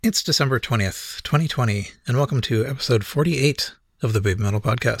It's December 20th, 2020, and welcome to episode 48 of the Baby Metal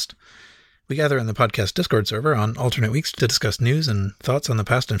Podcast. We gather in the podcast Discord server on alternate weeks to discuss news and thoughts on the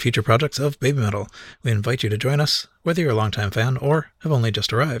past and future projects of Baby Metal. We invite you to join us, whether you're a longtime fan or have only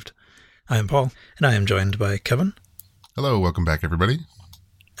just arrived. I am Paul, and I am joined by Kevin. Hello, welcome back, everybody.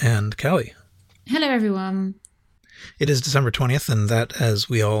 And Callie. Hello, everyone. It is December 20th, and that, as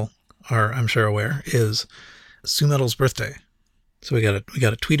we all are, I'm sure, aware, is Su-Metal's birthday. So we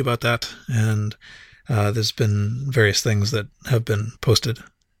got a tweet about that, and there's been various things that have been posted.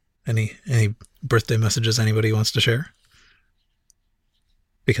 Any birthday messages anybody wants to share?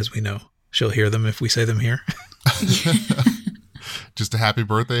 Because we know she'll hear them if we say them here. Just a happy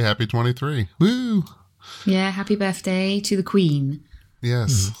birthday, happy 23. Woo! Yeah, happy birthday to the Queen.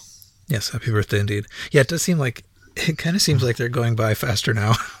 Yes. Mm-hmm. Yes, happy birthday indeed. Yeah, it kind of seems like they're going by faster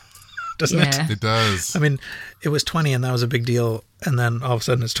now. Doesn't it? It does. I mean, it was 20 and that was a big deal, and then all of a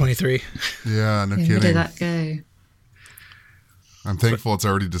sudden it's 23. Yeah, no Where kidding. did that go? I'm thankful it's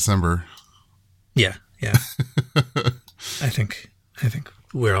already December. Yeah. I think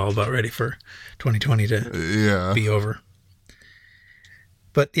we're all about ready for 2020 to be over.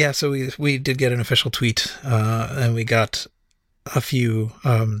 But yeah, so we did get an official tweet, and we got a few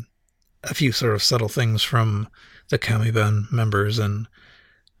sort of subtle things from the Kamiban members and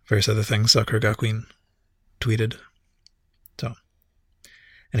various other things Sakura Gakuin tweeted. So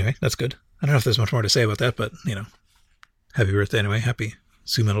anyway, that's good. I don't know if there's much more to say about that, but happy birthday anyway. Happy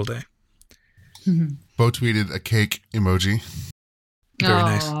Su-Metal Day. Mm-hmm. Bo tweeted a cake emoji. Very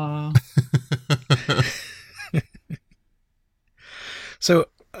nice. So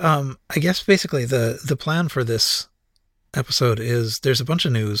I guess basically the plan for this episode is there's a bunch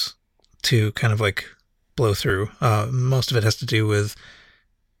of news to kind of like blow through. Most of it has to do with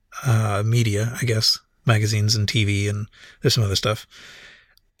media, I guess, magazines and TV, and there's some other stuff.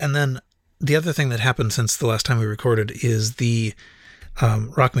 And then the other thing that happened since the last time we recorded is the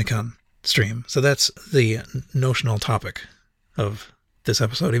Rockmikan stream. So that's the notional topic of this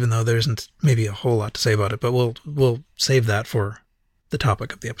episode, even though there isn't maybe a whole lot to say about it, but we'll save that for the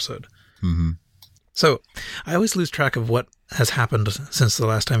topic of the episode. Mm-hmm. So I always lose track of what has happened since the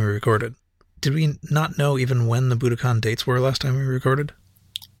last time we recorded. Did we not know even when the Budokan dates were last time we recorded?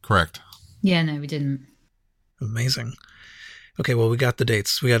 Correct. Yeah, no, we didn't. Amazing. Okay, well, we got the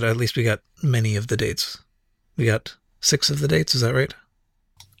dates. We got many of the dates. We got 6 of the dates, is that right?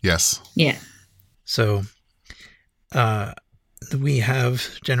 Yes. Yeah. So we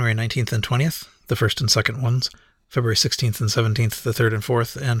have January 19th and 20th, the first and second ones, February 16th and 17th, the third and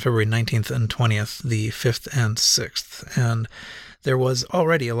fourth, and February 19th and 20th, the fifth and sixth. And there was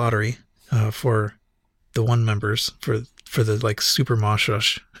already a lottery for the one members for the like Super Mosh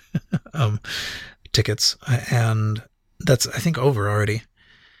Rush tickets, and that's I think over already.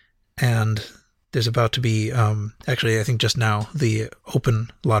 And there's about to be actually I think just now the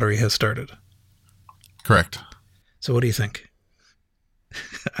open lottery has started. Correct. So what do you think?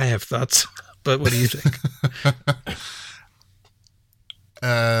 I have thoughts, but what do you think?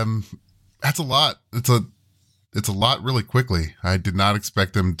 That's a lot. It's a lot really quickly. I did not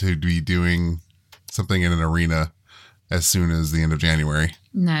expect them to be doing something in an arena as soon as the end of January.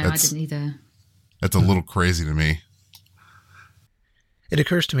 No, I didn't either. That's a little crazy to me. It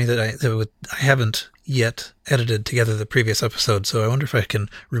occurs to me that I haven't yet edited together the previous episode, so I wonder if I can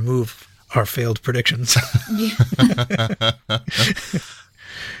remove our failed predictions.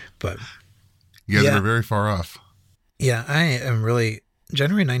 But you guys are very far off. Yeah, I am really...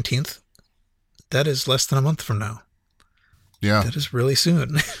 January 19th, that is less than a month from now. Yeah. That is really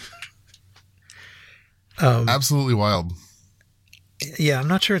soon. Absolutely wild. Yeah, I'm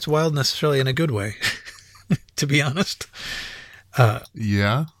not sure it's wild necessarily in a good way, to be honest.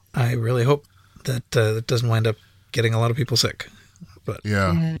 Yeah. I really hope that it doesn't wind up getting a lot of people sick. But yeah.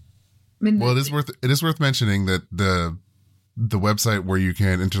 I mean, well, it is worth mentioning that the website where you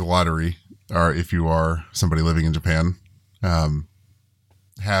can enter the lottery, or if you are somebody living in Japan,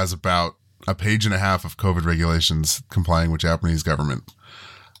 has about a page and a half of COVID regulations complying with Japanese government.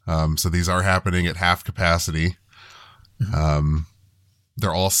 So these are happening at half capacity.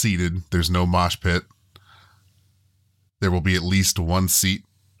 They're all seated. There's no mosh pit. There will be at least one seat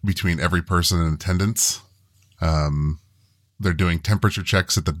between every person in attendance. They're doing temperature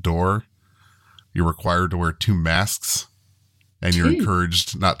checks at the door. You're required to wear 2 masks, and you're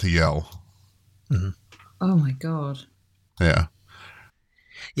encouraged not to yell. Mm-hmm. Oh my God. Yeah.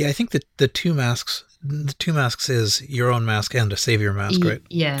 Yeah, I think that the 2 masks is your own mask and a savior mask, right?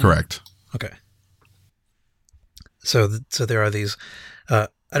 Yeah. Correct. Okay. So there are these. I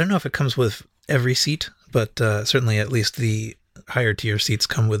don't know if it comes with every seat, but certainly at least the higher tier seats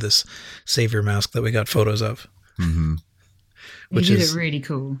come with this savior mask that we got photos of. Mm-hmm. Which He did is- it really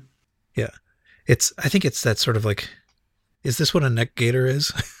cool. Yeah. I think it's that sort of like, is this what a neck gaiter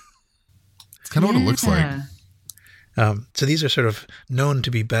is? It's kind of what it looks like. Yeah. So these are sort of known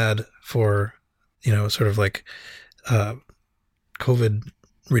to be bad for, sort of like COVID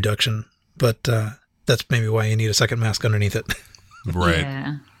reduction, but that's maybe why you need a second mask underneath it. Right.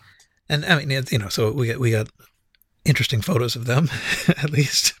 Yeah. And I mean, so we got interesting photos of them, at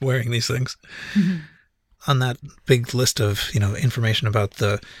least wearing these things. On that big list of, information about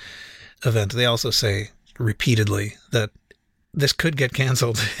the event, they also say repeatedly that this could get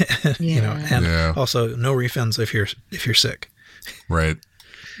canceled, and Yeah. also no refunds if you're sick. Right.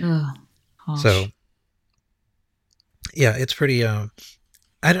 Oh, harsh. So yeah, it's pretty, I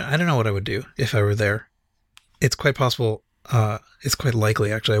don't know what I would do if I were there. It's quite possible, it's quite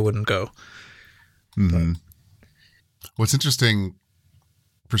likely actually I wouldn't go. Mm-hmm. What's interesting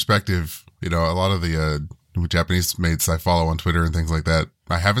perspective, a lot of the Japanese mates I follow on Twitter and things like that,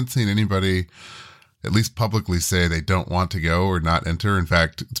 I haven't seen anybody at least publicly say they don't want to go or not enter. In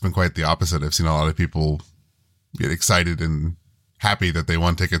fact, it's been quite the opposite. I've seen a lot of people get excited and happy that they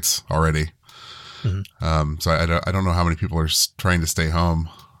won tickets already. Mm-hmm. So I don't know how many people are trying to stay home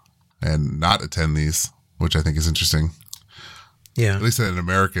and not attend these, which I think is interesting. Yeah. At least as an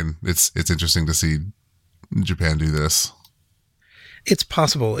American, it's interesting to see Japan do this. It's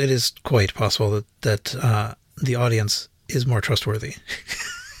possible. It is quite possible that the audience is more trustworthy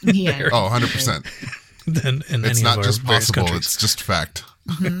Yeah. Oh, 100%. than in It's any not of our just various possible, countries. it's just fact.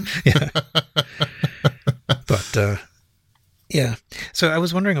 Yeah. But yeah. So I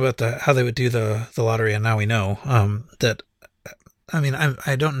was wondering about how they would do the lottery, and now we know that. I mean,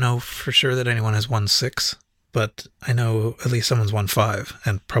 I don't know for sure that anyone has won 6, but I know at least someone's won 5,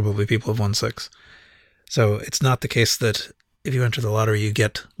 and probably people have won 6. So it's not the case that if you enter the lottery, you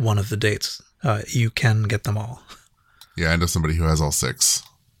get one of the dates. You can get them all. Yeah, I know somebody who has all 6.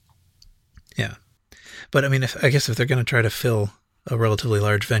 Yeah. But I mean, I guess if they're going to try to fill a relatively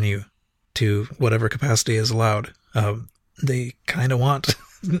large venue to whatever capacity is allowed, they kind of want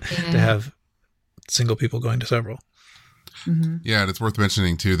to have single people going to several. Mm-hmm. Yeah, and it's worth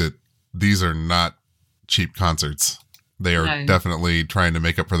mentioning, too, that these are not cheap concerts. They are No. definitely trying to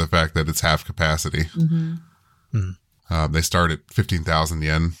make up for the fact that it's half capacity. Mm-hmm. They start at 15,000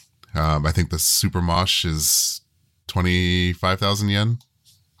 yen. I think the Super Mosh is 25,000 yen.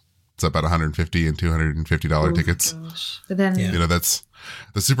 It's about $150 and $250 tickets. Gosh. But then, Yeah. That's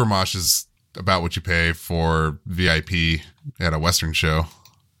the Super Mosh is about what you pay for VIP at a Western show.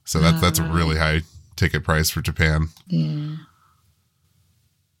 So that's a really high ticket price for Japan. yeah.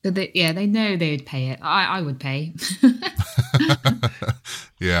 But they know they would pay it. I would pay.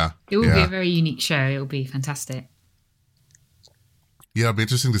 Yeah. It will be yeah. a very unique show. It will be fantastic. Yeah, it'll be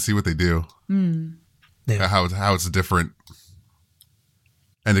interesting to see what they do. Yeah. How it's different.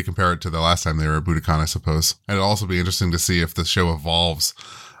 And to compare it to the last time they were at Budokan, I suppose. And it'll also be interesting to see if the show evolves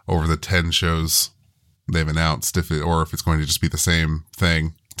over the 10 shows they've announced, or if it's going to just be the same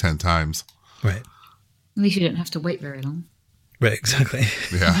thing 10 times. Right. At least you don't have to wait very long. Right, exactly.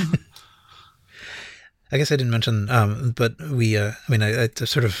 Yeah. I guess I didn't mention, but I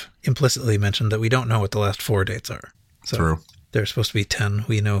sort of implicitly mentioned that we don't know what the last 4 dates are. So True. there's supposed to be 10.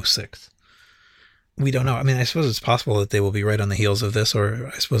 We know 6. We don't know. I mean, I suppose it's possible that they will be right on the heels of this,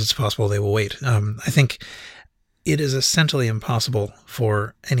 or I suppose it's possible they will wait. I think it is essentially impossible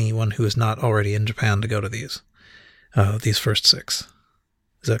for anyone who is not already in Japan to go to these first 6.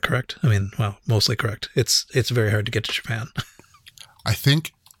 Is that correct? I mean, well, mostly correct. It's very hard to get to Japan. I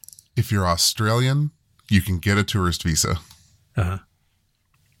think if you're Australian, you can get a tourist visa. Uh-huh.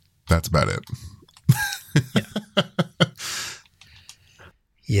 That's about it.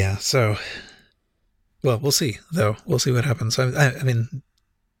 Yeah, so, well, we'll see, though. We'll see what happens. I mean,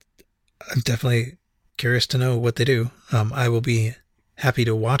 I'm definitely curious to know what they do. I will be happy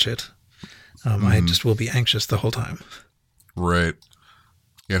to watch it. I just will be anxious the whole time. Right.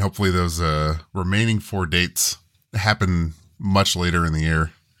 Yeah, and hopefully those remaining 4 dates happen much later in the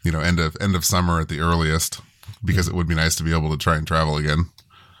year. End of summer at the earliest, because it would be nice to be able to try and travel again.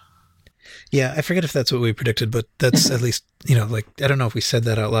 Yeah, I forget if that's what we predicted, but that's at least, I don't know if we said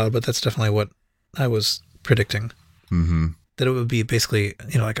that out loud, but that's definitely what I was predicting. Mm-hmm. That it would be basically,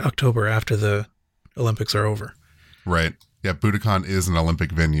 like October after the Olympics are over. Right. Yeah, Budokan is an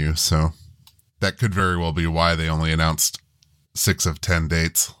Olympic venue, so that could very well be why they only announced 6 of 10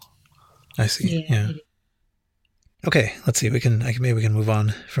 dates. I see. Yeah. Okay, let's see. Maybe we can move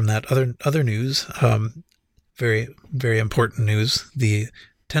on from that. Other news. Very, very important news. The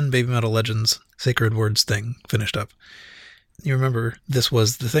 10 Baby Metal Legends Sacred Words thing finished up. you remember this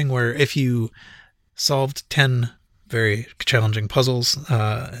was the thing where if you solved 10 very challenging puzzles,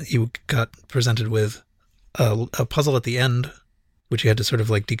 you got presented with a puzzle at the end, which you had to sort of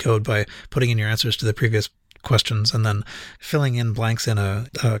like decode by putting in your answers to the previous questions and then filling in blanks in a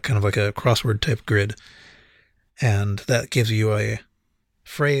kind of like a crossword type grid. And that gives you a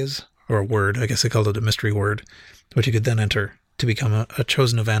phrase or a word, I guess they called it a mystery word, which you could then enter to become a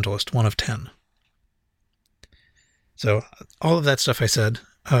chosen evangelist, 1 of 10. So all of that stuff I said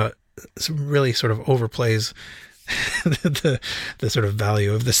really sort of overplays the sort of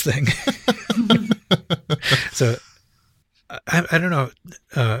value of this thing. So I don't know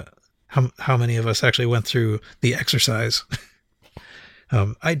how many of us actually went through the exercise.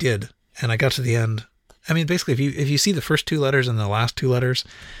 I did, and I got to the end. I mean, basically, if you see the first 2 letters and the last 2 letters,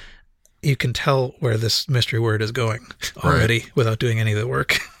 you can tell where this mystery word is going already without doing any of the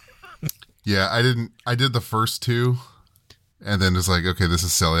work. Yeah, I did the first 2, and then it's like, okay, this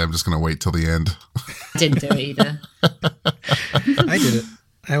is silly. I'm just going to wait till the end. Didn't do it either. I did it.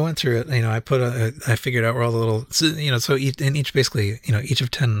 I went through it. You know, I figured out where all the little, so in each basically, each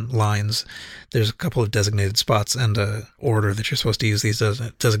of 10 lines, there's a couple of designated spots and a order that you're supposed to use these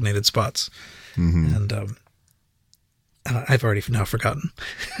designated spots. Mm-hmm. And I've already now forgotten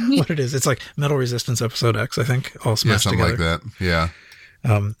what it is. It's like Metal Resistance Episode X, I think, all smashed something together. like that. Yeah.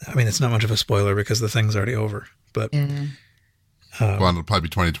 I mean, it's not much of a spoiler because the thing's already over, but well, it'll probably be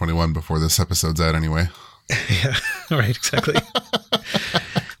 2021 before this episode's out anyway. Yeah, right, exactly.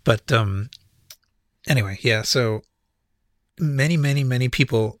 But anyway, yeah, so many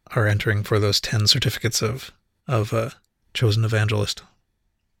people are entering for those 10 certificates of chosen evangelist.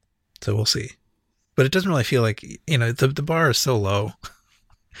 So we'll see. But it doesn't really feel like, the bar is so low.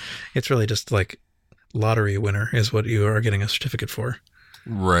 It's really just like lottery winner is what you are getting a certificate for.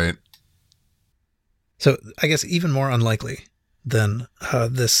 Right. So I guess even more unlikely than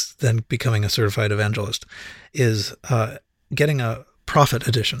becoming a certified evangelist is getting a profit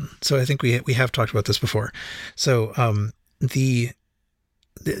edition. So I think we have talked about this before. So so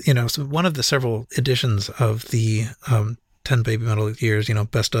one of the several editions of the 10 Baby Metal Years,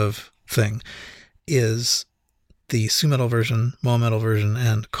 best of thing, is the Su Metal version, Moa Metal version,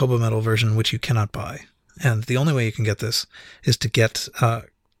 and Koba Metal version, which you cannot buy. And the only way you can get this is to get a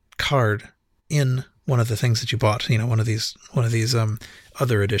card in one of the things that you bought, one of these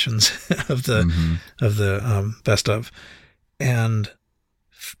other editions of the best of, and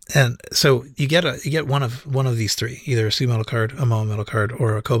so you get one of these 3, either a Su Metal card, a Moa Metal card,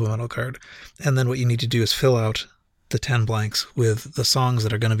 or a Koba Metal card, and then what you need to do is fill out the 10 blanks with the songs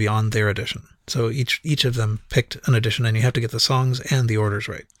that are going to be on their edition. So each of them picked an edition, and you have to get the songs and the orders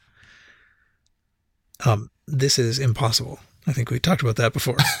right. This is impossible. I think we talked about that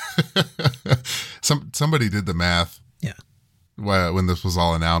before. Somebody did the math. Yeah. When this was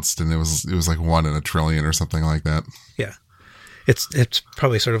all announced, and it was like 1 in a trillion or something like that. Yeah. It's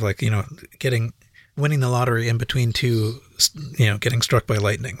probably sort of like, winning the lottery in between 2, getting struck by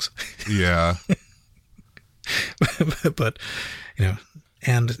lightnings. Yeah. But,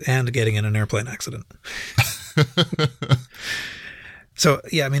 and getting in an airplane accident. So,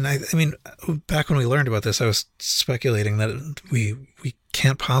 yeah, I mean, back when we learned about this, I was speculating that we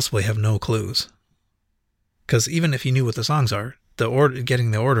can't possibly have no clues. Because even if you knew what the songs are,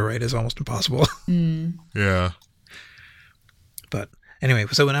 getting the order right is almost impossible. Yeah. But anyway,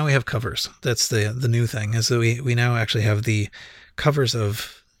 so now we have covers. That's the new thing, is that we now actually have the covers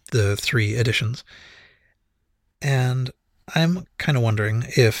of the 3 editions. And I'm kind of wondering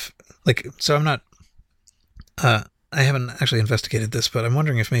if, I'm not... I haven't actually investigated this, but I'm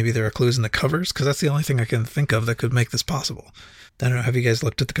wondering if maybe there are clues in the covers, because that's the only thing I can think of that could make this possible. I don't know. Have you guys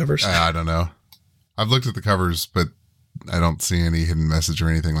looked at the covers? I don't know. I've looked at the covers, but I don't see any hidden message or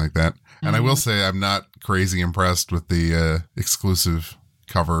anything like that. And I will say I'm not crazy impressed with the exclusive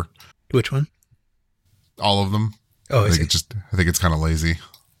cover. Which one? All of them. Oh, I think it's kind of lazy.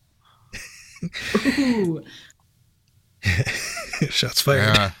 Ooh. Shots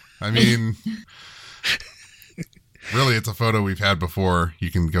fired. Yeah, I mean... Really, it's a photo we've had before. You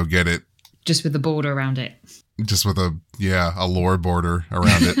can go get it. Just with the border around it. Just with a lore border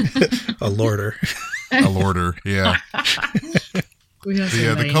around it. A lorder. A lorder, yeah.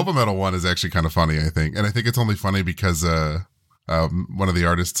 The Koba Metal one is actually kind of funny, I think. And I think it's only funny because one of the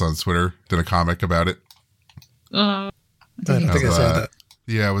artists on Twitter did a comic about it. I don't think I saw that.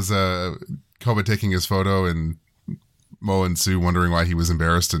 Yeah, it was Koba taking his photo and Mo and Sue wondering why he was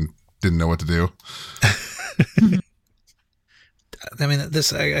embarrassed and didn't know what to do. I mean,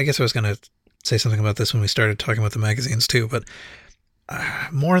 I guess I was going to say something about this when we started talking about the magazines too, but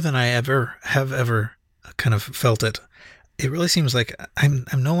more than I have ever kind of felt it, it really seems like I'm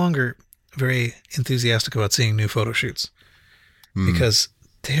no longer very enthusiastic about seeing new photo shoots because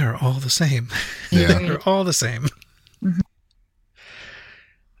they are all the same. Yeah. They're all the same.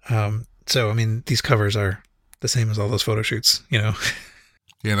 So, I mean, these covers are the same as all those photo shoots, you know?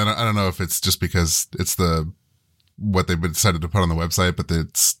 Yeah, and I don't know if it's just because it's what they've decided to put on the website, but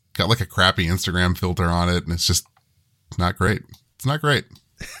it's got like a crappy Instagram filter on it, and it's just not great. It's not great.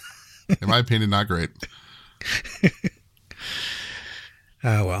 In my opinion, not great.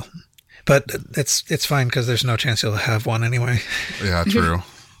 Well, but it's fine because there's no chance you'll have one anyway. Yeah, true.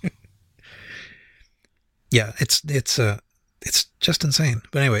 Yeah, it's just insane.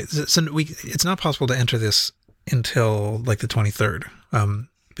 But anyway, so it's not possible to enter this until like the 23rd,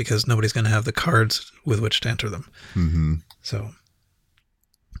 because nobody's going to have the cards with which to enter them. Mm-hmm. So,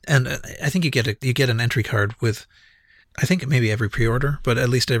 and I think you get an entry card with, I think maybe every pre-order, but at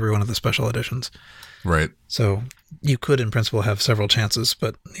least every one of the special editions. Right. So you could, in principle, have several chances,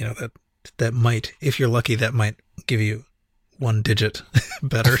 but you know that might, if you're lucky, that might give you one digit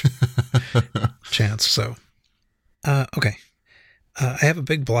better chance. So, okay. I have a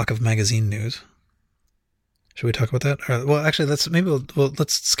big block of magazine news. Should we talk about that? Well, actually,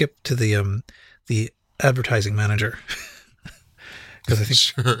 let's skip to the advertising manager because I think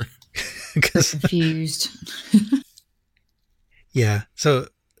Sure. because Confused. yeah. So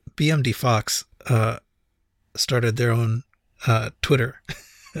BMD Fox started their own Twitter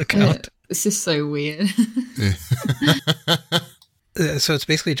account. This is so weird. So it's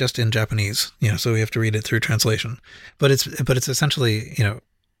basically just in Japanese, you know, so we have to read it through translation. But it's essentially, you know,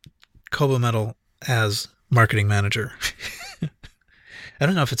 Kobo Metal as marketing manager. I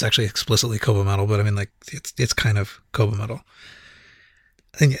don't know if it's actually explicitly Kobo Metal, but I mean, like, it's kind of Kobo Metal.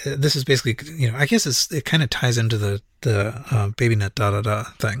 I think this is basically, you know, I guess it kind of ties into the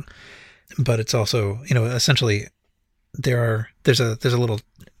BabyNet thing, but it's also, you know, essentially there's a little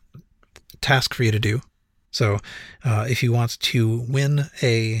task for you to do. So if you want to win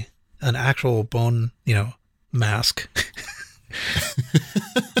an actual bone, you know, mask,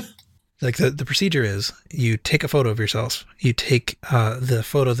 like the procedure is you take a photo of yourself, you take the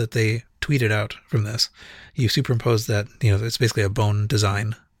photo that they tweeted out from this, you superimpose that, you know, it's basically a bone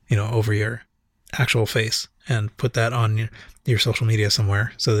design, you know, over your actual face and put that on your social media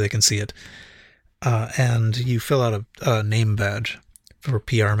somewhere so they can see it. And you fill out a name badge for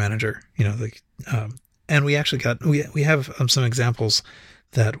PR manager, you know, like, and we actually we have some examples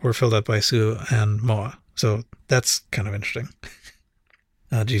that were filled out by Sue and Moa. So that's kind of interesting.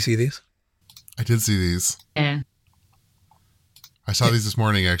 Do you see these? I did see these. Yeah. I saw these this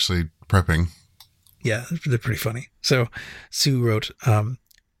morning, actually, prepping. Yeah, they're pretty funny. So Sue wrote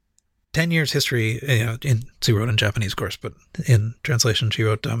 10 years history, you know, Sue wrote in Japanese, of course, but in translation, she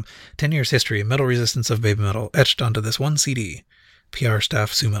wrote 10 years history, metal resistance of Baby Metal, etched onto this one CD, PR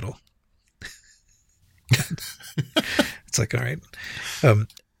staff Sue Metal. It's like, all right.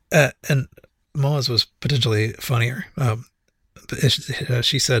 And Moa's was potentially funnier.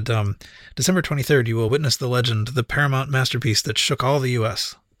 She said, December 23rd, you will witness the legend, the Paramount masterpiece that shook all the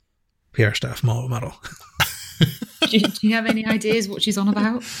U.S. PR staff, Moa Metal. Do you have any ideas what she's on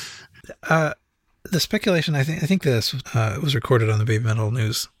about? The speculation, I think this was recorded on the Baby Metal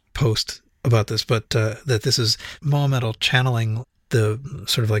News post about this, but that this is Moa Metal channeling the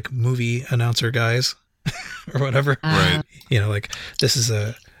sort of like movie announcer guys or whatever. Right. You know, like this is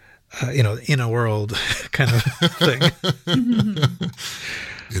a, you know, in a world kind of thing.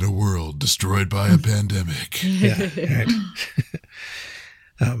 In a world destroyed by a pandemic. Yeah.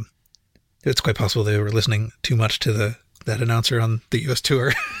 Right. It's quite possible they were listening too much to that announcer on the U.S.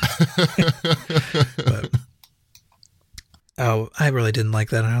 tour. But, I really didn't like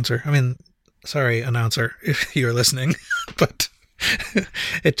that announcer. I mean, sorry, announcer, if you're listening, but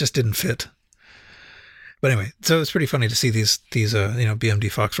it just didn't fit. But anyway, so it's pretty funny to see these you know,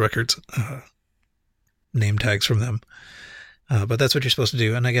 BMD Fox Records name tags from them. But that's what you're supposed to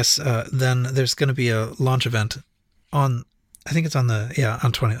do. And I guess then there's going to be a launch event on, I think it's on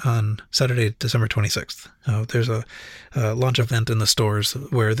Saturday, December 26th. There's a launch event in the stores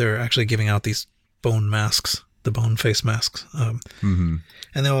where they're actually giving out these bone masks, the bone face masks. And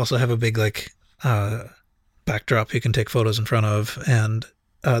they'll also have a big like backdrop you can take photos in front of, and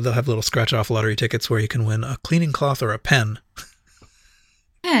they'll have little scratch off lottery tickets where you can win a cleaning cloth or a pen.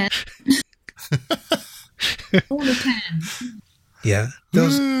 Pen. All the pen. Yeah,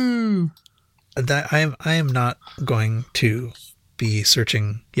 those. That I am not going to be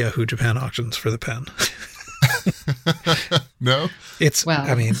searching Yahoo Japan auctions for the pen. No?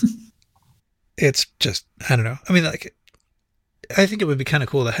 I mean, it's just, I don't know. I mean, like, I think it would be kind of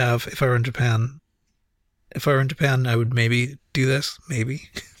cool to have if I were in Japan, if I were in Japan, I would maybe do this, maybe.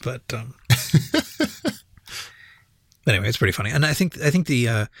 But anyway, it's pretty funny. And I think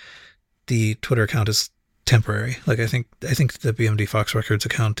the Twitter account is temporary. Like I think the BMD Fox Records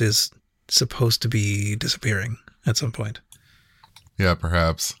account is supposed to be disappearing at some point. Yeah,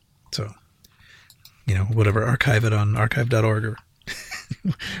 perhaps. So, whatever, archive it on archive.org or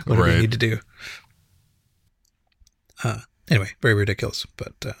whatever you need to do. Anyway, very ridiculous,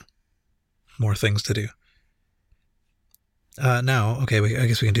 but more things to do. Now, okay, I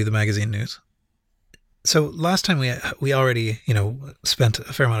guess we can do the magazine news. So last time we already, spent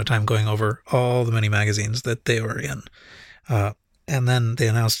a fair amount of time going over all the many magazines that they were in. And then they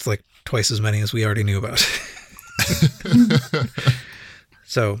announced like twice as many as we already knew about.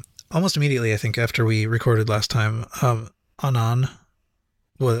 So almost immediately, I think after we recorded last time, Anan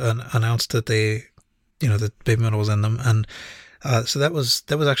announced that they, that Baby Metal was in them. And so that was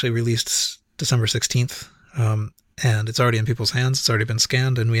actually released December 16th. And it's already in people's hands. It's already been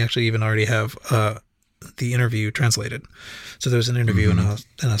scanned. And we actually even already have the interview translated. So there's an interview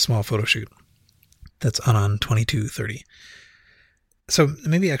and a small photo shoot. That's Anan 2230. So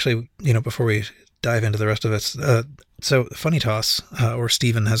maybe actually, before we dive into the rest of it, so Funny Toss, or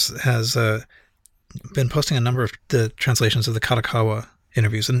Steven, has been posting a number of the translations of the Katakawa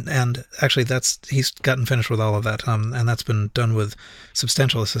interviews, and actually he's gotten finished with all of that, and that's been done with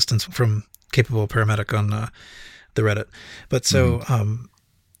substantial assistance from Capable Paramedic on the Reddit. But so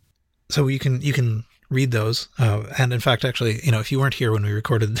so you can read those, and in fact, actually, if you weren't here when we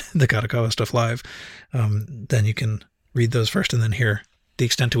recorded the Katakawa stuff live, then you can read those first and then hear the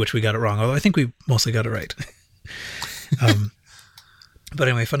extent to which we got it wrong, although I think we mostly got it right. But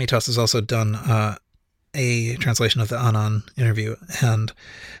anyway, Funny Toss has also done a translation of the Anan interview, and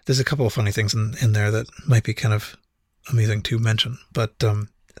there's a couple of funny things in there that might be kind of amusing to mention. But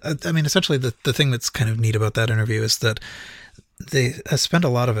I mean, essentially the thing that's kind of neat about that interview is that they spent a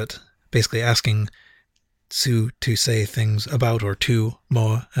lot of it basically asking Sue to say things about or to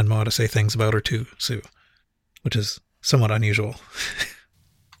Moa, and Moa to say things about or to Sue, which is somewhat unusual.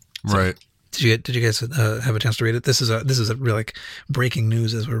 Right. Did you guys have a chance to read it? This is a real like breaking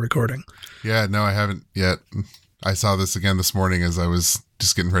news as we're recording. Yeah, no, I haven't yet. I saw this again this morning as I was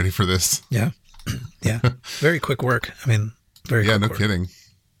just getting ready for this. Yeah. Yeah. Very quick work. I mean, very quick work. Kidding.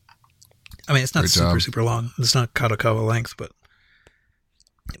 I mean, it's not super long. It's not Katakawa length, but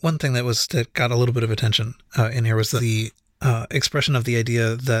one thing that got a little bit of attention in here was the expression of the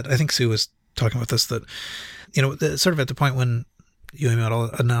idea that I think Sue was talking about this, that, sort of at the point when Yui Metal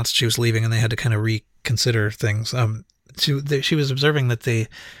announced she was leaving and they had to kind of reconsider things. She was observing that they,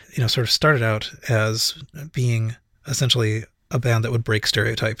 sort of started out as being essentially a band that would break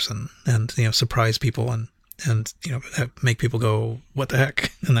stereotypes and surprise people and make people go, what the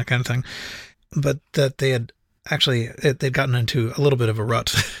heck, and that kind of thing. But that they had actually, they'd gotten into a little bit of a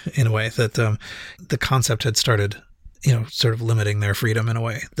rut in a way, that the concept had started, sort of limiting their freedom in a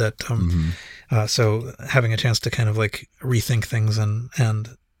way that, so having a chance to kind of like rethink things and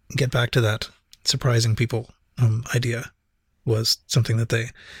get back to that surprising people idea was something that they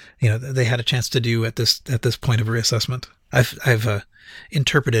had a chance to do at this point of reassessment. I've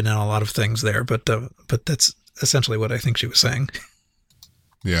interpreted in a lot of things there, but that's essentially what I think she was saying.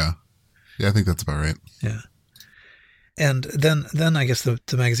 Yeah, I think that's about right. Yeah. And then I guess the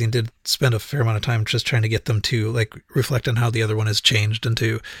magazine did spend a fair amount of time just trying to get them to like reflect on how the other one has changed and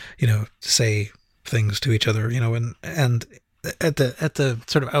to, say things to each other, and at the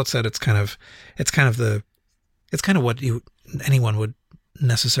sort of outset, it's kind of what anyone would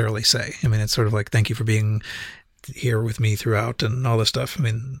necessarily say. I mean, it's sort of like, thank you for being here with me throughout and all this stuff. I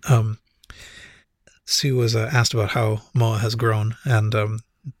mean, Sue was asked about how Moa has grown and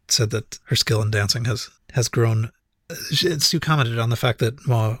said that her skill in dancing has grown. Sue commented on the fact that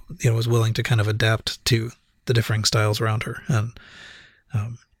Moa, was willing to kind of adapt to the differing styles around her, and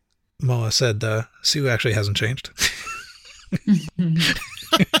Moa said, "Sue actually hasn't changed."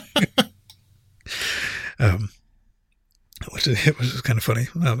 Which was kind of funny.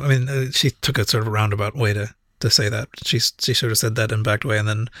 I mean, she took a sort of roundabout way to say that. She sort of said that in a backed way and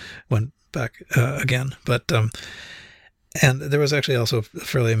then went back again. But and there was actually also a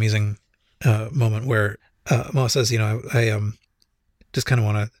fairly amusing moment where Moa says, I just kind of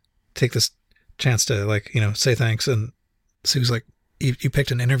want to take this chance to say thanks. And Sue's like, you picked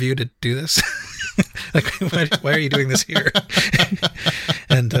an interview to do this? Like, why are you doing this here?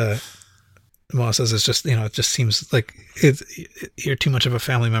 And Moa says, it's just, it just seems like you're too much of a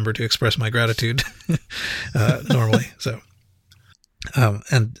family member to express my gratitude normally. So,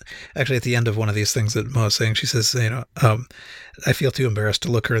 and actually at the end of one of these things that Moa's saying, she says, I feel too embarrassed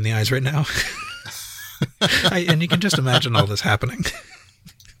to look her in the eyes right now. And you can just imagine all this happening.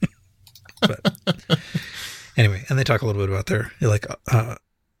 But anyway, and they talk a little bit about their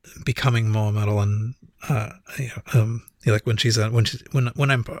becoming Moa Metal, and like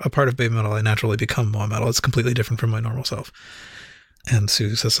when I'm a part of Baby Metal, I naturally become Moa Metal. It's completely different from my normal self. And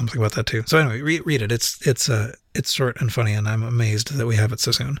Sue says something about that too. So anyway, read it. It's short and funny, and I'm amazed that we have it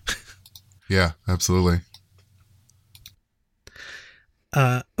so soon. Yeah, absolutely.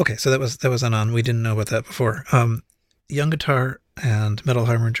 Okay, so that was Anon. We didn't know about that before. Young Guitar and Metal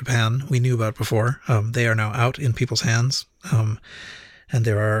Hammer in Japan, we knew about before. They are now out in people's hands, and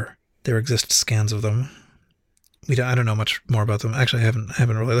there exist scans of them. I don't know much more about them. Actually, I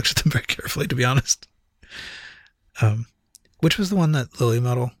haven't really looked at them very carefully, to be honest. Which was the one that Lily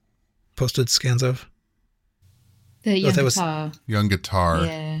Metal posted scans of? The Young Guitar. Young Guitar.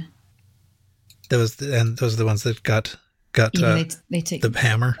 Yeah. Those are the ones that got they take the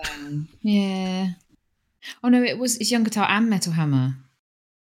hammer. Down. Yeah. Oh no, it's Young Guitar and Metal Hammer.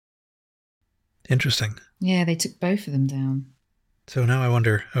 Interesting. Yeah, they took both of them down. So now I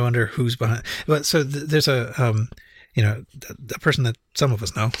wonder who's behind. But so there's a a person that some of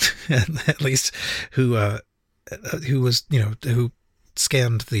us know, at least, who was who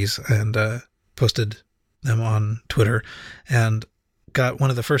scanned these and posted them on Twitter, and got one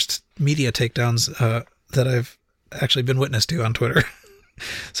of the first media takedowns that I've actually been witness to on Twitter.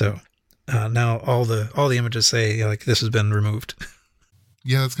 So now all the images say like this has been removed.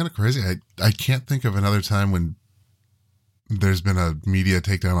 Yeah, that's kind of crazy. I can't think of another time when there's been a media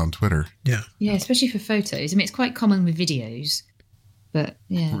takedown on Twitter. Yeah. Yeah, especially for photos. I mean, it's quite common with videos, but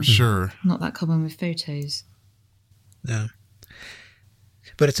yeah. For sure. Not that common with photos. Yeah.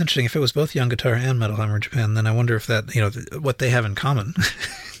 But it's interesting. If it was both Young Guitar and Metal Hammer in Japan, then I wonder if that, what they have in common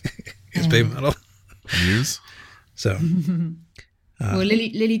is Baby Metal. Muse? So. Well,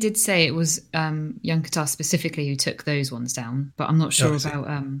 Lily did say it was Young Guitar specifically who took those ones down, but I'm not sure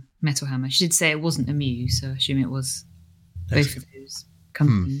about Metal Hammer. She did say it wasn't a Muse, so I assume it was both of those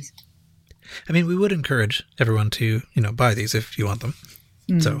companies. I mean, we would encourage everyone to, buy these if you want them.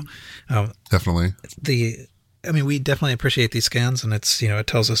 So, definitely. We definitely appreciate these scans, and it's, it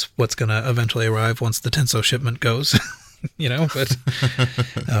tells us what's going to eventually arrive once the Tenso shipment goes,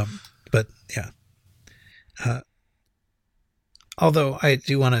 but yeah. Although I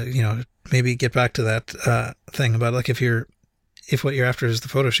do want to, maybe get back to that thing about like if what you're after is the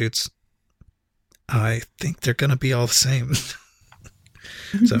photo shoots, I think they're going to be all the same.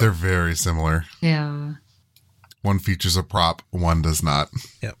 So they're very similar. Yeah. One features a prop, one does not.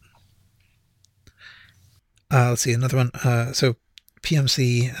 Yep. Let's see, another one. So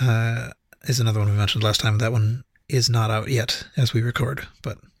PMC is another one we mentioned last time. That one is not out yet as we record,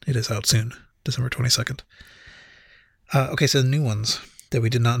 but it is out soon, December 22nd. Okay, so the new ones that we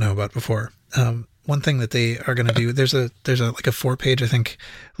did not know about before. One thing that they are going to do, there's a like a 4-page, I think,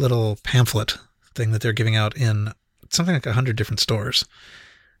 little pamphlet thing that they're giving out in something like 100 different stores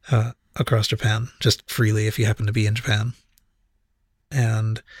across Japan, just freely if you happen to be in Japan.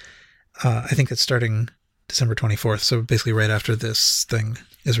 And I think it's starting December 24th, so basically right after this thing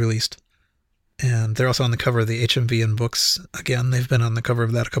is released. And they're also on the cover of the HMV in books. Again, they've been on the cover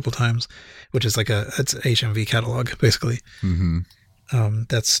of that a couple times, which is it's an HMV catalog, basically. Mm-hmm.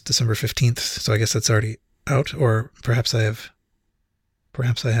 That's December 15th, so I guess that's already out, or perhaps I have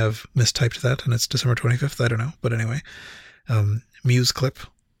mistyped that and it's December 25th. I don't know, but anyway, Muse Clip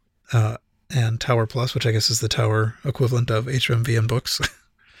and Tower Plus, which I guess is the Tower equivalent of HMV in books.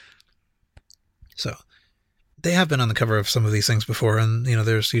 So they have been on the cover of some of these things before, and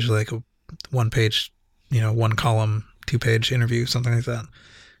there's usually like a 1-page, 1-column, 2-page interview, something like that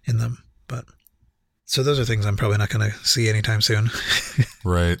in them. But so those are things I'm probably not going to see anytime soon.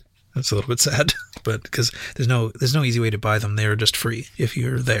 Right. That's a little bit sad, but because there's no easy way to buy them. They're just free if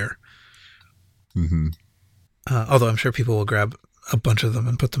you're there. Mm-hmm. Although I'm sure people will grab a bunch of them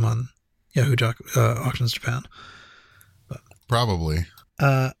and put them on Yahoo Auctions Japan. But, probably.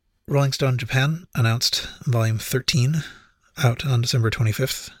 Rolling Stone Japan announced Volume 13 out on December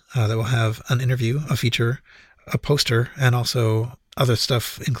 25th. That will have an interview, a feature, a poster, and also other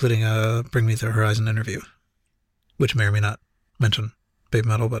stuff, including a Bring Me the Horizon interview, which may or may not mention Baby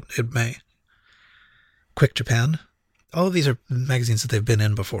Metal, but it may. Quick Japan. All of these are magazines that they've been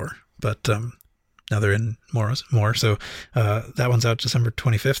in before, but now they're in more. So that one's out December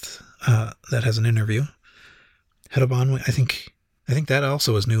 25th. That has an interview. Hedoban, I think that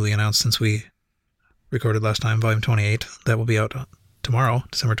also was newly announced since we recorded last time, Volume 28. That will be out tomorrow,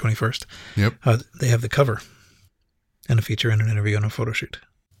 December 21st. Yep. They have the cover and a feature and an interview and a photo shoot.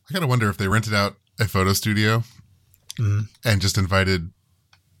 I kind of wonder if they rented out a photo studio and just invited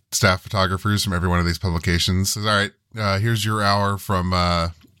staff photographers from every one of these publications. Says, all right, here's your hour from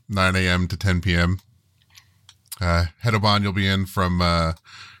 9 a.m. to 10 p.m. Hedobon, you'll be in from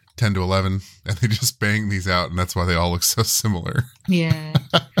 10 to 11. And they just bang these out, and that's why they all look so similar. Yeah.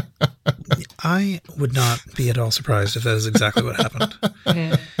 I would not be at all surprised if that is exactly what happened.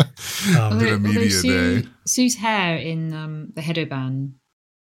 Yeah. Been a media day. Sue's hair in the Hedoban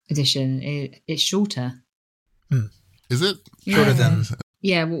edition, it's shorter. Is it? Shorter than...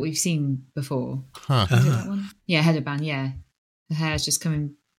 Yeah, what we've seen before. Huh. Is it that one? Yeah, Hedoban, yeah. The hair's just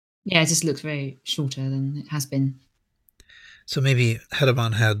coming... Yeah, it just looks very shorter than it has been. So maybe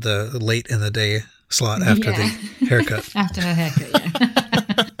Hedobon had the late in the day slot after the haircut. After her haircut, yeah.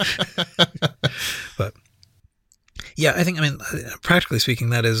 But yeah, I mean, practically speaking,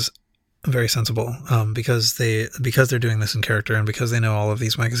 that is very sensible because they're doing this in character, and because they know all of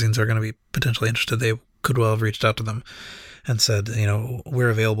these magazines are going to be potentially interested, they could well have reached out to them and said, we're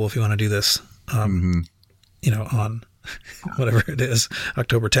available if you want to do this, on whatever it is,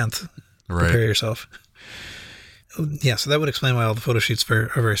 October 10th. Right. Prepare yourself. Yeah, so that would explain why all the photo shoots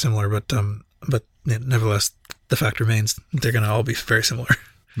are very similar, but nevertheless, the fact remains they're going to all be very similar.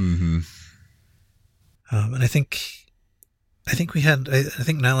 Mm-hmm. And I think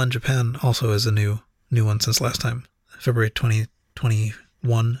Nylon Japan also is a new one since last time, February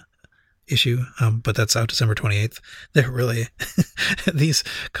 2021 issue, but that's out December 28th. They're really these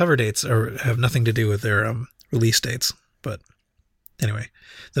cover dates have nothing to do with their release dates, but anyway,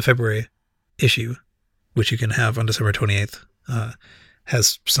 the February issue, which you can have on December 28th,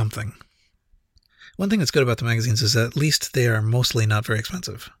 has something. One thing that's good about the magazines is that at least they are mostly not very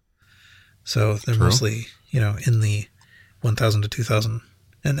expensive. So they're mostly, in the 1,000 to 2,000,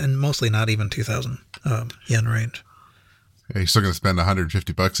 and mostly not even 2,000 yen range. Yeah, you're still going to spend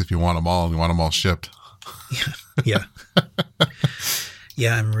 $150 if you want them all, and you want them all shipped. Yeah.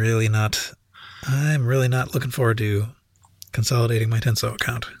 Yeah, I'm really not looking forward to consolidating my Tenso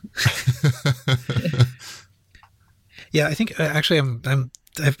account. Yeah, I think actually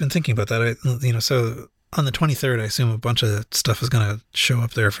I've been thinking about that. So on the 23rd, I assume a bunch of stuff is going to show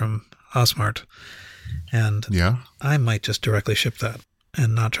up there from Osmart, and yeah, I might just directly ship that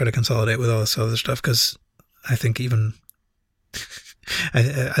and not try to consolidate with all this other stuff, because I think even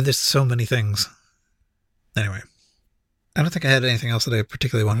there's so many things. Anyway, I don't think I had anything else that I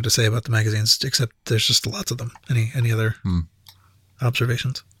particularly wanted to say about the magazines, except there's just lots of them. Any other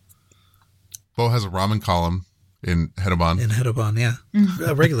observations? Bo has a ramen column in Hedobon. In Hedobon, yeah.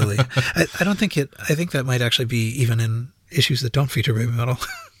 Regularly. I don't think I think that might actually be even in issues that don't feature Baby Metal.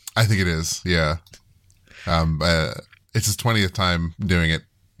 I think it is, yeah. It's his 20th time doing it,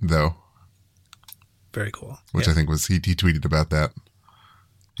 though. Very cool. Which I think was, he tweeted about that.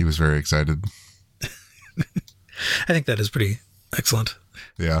 He was very excited. I think that is pretty excellent.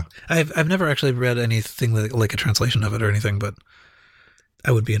 Yeah. I've never actually read anything like a translation of it or anything, but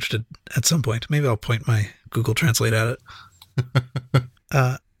I would be interested at some point. Maybe I'll point my Google Translate at it.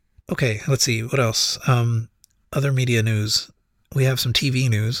 Okay, let's see. What else? Other media news. We have some TV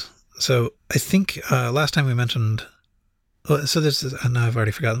news. So I think last time we mentioned... so there's... now I've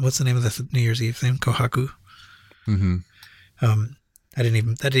already forgotten. What's the name of the New Year's Eve thing? Kohaku? Mm-hmm.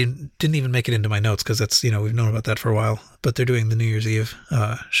 That didn't even make it into my notes, because that's, we've known about that for a while, but they're doing the New Year's Eve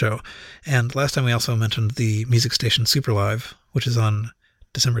show. And last time we also mentioned the music station Super Live, which is on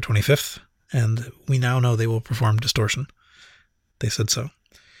December 25th, and we now know they will perform Distortion. They said so.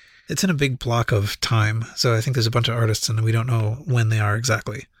 It's in a big block of time, so I think there's a bunch of artists, and we don't know when they are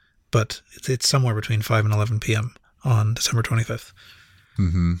exactly, but it's somewhere between 5 and 11 p.m. on December 25th.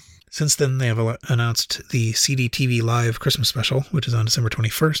 Mm-hmm. Since then, they have announced the CDTV Live Christmas Special, which is on December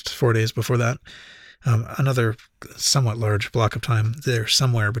 21st, 4 days before that. Another somewhat large block of time. They're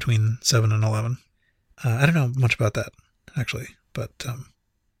somewhere between 7 and 11. I don't know much about that, actually, but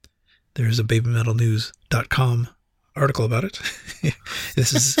there's a babymetalnews.com article about it.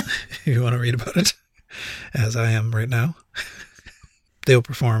 This is, if you want to read about it, as I am right now. They will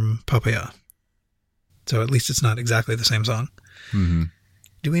perform Papaya. So at least it's not exactly the same song. Mm-hmm.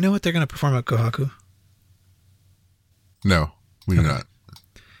 Do we know what they're going to perform at Kohaku? No, we do not.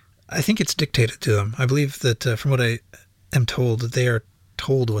 I think it's dictated to them. I believe that from what I am told, that they are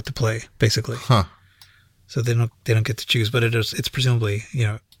told what to play, basically. Huh. So they don't get to choose, but it's presumably,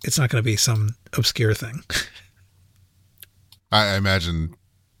 it's not going to be some obscure thing. I imagine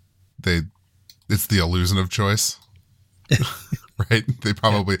it's the illusion of choice. Right? They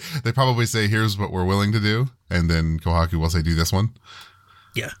probably say, here's what we're willing to do, and then Kohaku will say, do this one.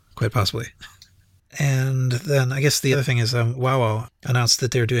 Yeah, quite possibly. And then I guess the other thing is WoWow announced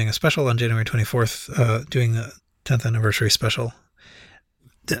that they're doing a special on January 24th, doing the 10th anniversary special.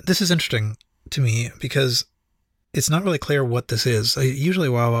 This is interesting to me because it's not really clear what this is. Usually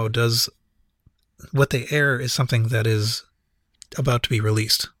WoW WoW does, what they air is something that is about to be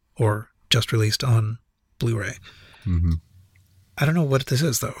released or just released on Blu-ray. Mm-hmm. I don't know what this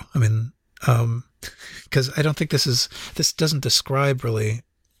is though. I mean, because I don't think this doesn't describe really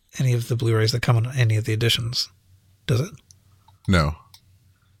any of the Blu-rays that come on any of the editions, does it? No.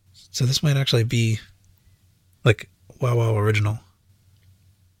 So this might actually be like WoW WoW original.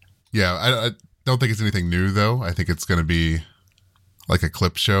 Yeah, I don't think it's anything new though. I think it's going to be like a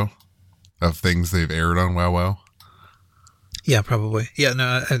clip show of things they've aired on WoW WoW. Yeah, probably. Yeah,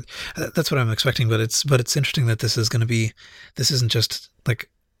 no, that's what I'm expecting. But it's interesting that this isn't just like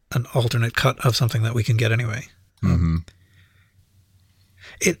an alternate cut of something that we can get anyway. Mm-hmm.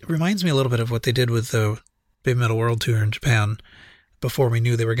 It reminds me a little bit of what they did with the Baby Metal World Tour in Japan before we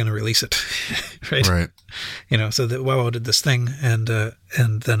knew they were going to release it, right? Right. You know, so that WoW did this thing, and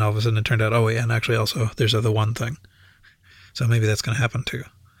then all of a sudden it turned out, oh yeah, and actually also there's the one thing. So maybe that's going to happen too.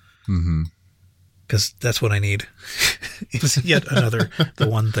 Mm-hmm. Because that's what I need. It's yet another the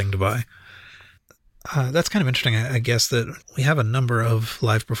one thing to buy. That's kind of interesting, I guess, that we have a number of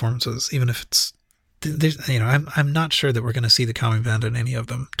live performances, even if it's, you know, I'm not sure that we're going to see the Kami Band in any of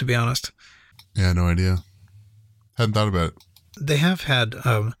them, to be honest. Yeah, no idea. Hadn't thought about it. They have had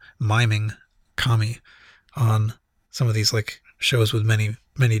miming Kami on some of these like shows with many,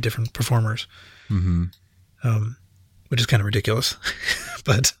 many different performers, mm-hmm. Which is kind of ridiculous.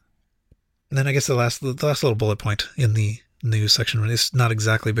 But and then I guess the last little bullet point in the news section is not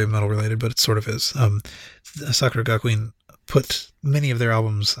exactly Baby Metal related, but it sort of is. Sakura Gakuin put many of their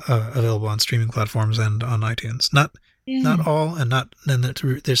albums available on streaming platforms and on iTunes. Not all, and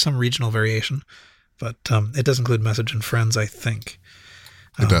there's some regional variation, but it does include Message and Friends, I think.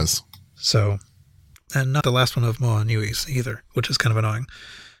 It does. So, and not the last one of Moa Nui's either, which is kind of annoying.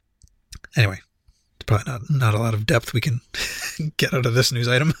 Anyway, probably not a lot of depth we can get out of this news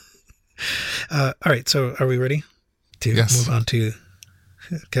item. All right, so are we ready to move on to...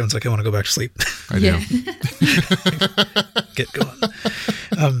 Kevin's like, I want to go back to sleep. I do. Get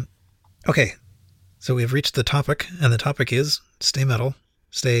going. Okay, so we've reached the topic, and the topic is Stay Metal,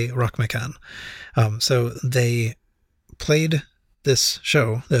 Stay Rock Mecan. So they played this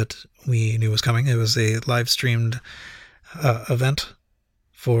show that we knew was coming. It was a live streamed event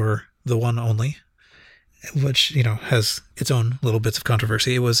for the one only, which, you know, has its own little bits of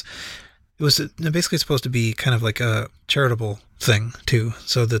controversy. It was basically supposed to be kind of like a charitable thing too,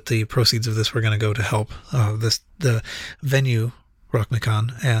 so that the proceeds of this were going to go to help the venue Rock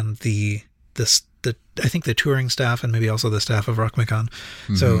Mecan and the I think the touring staff and maybe also the staff of Rock Mecan.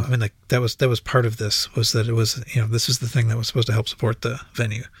 Mm-hmm. So I mean, like that was part of this, was that it was, you know, this is the thing that was supposed to help support the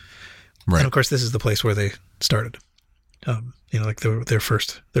venue, right? And of course, this is the place where they started. You know, like their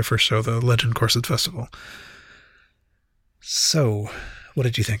first show, the Legend Corset Festival. So, what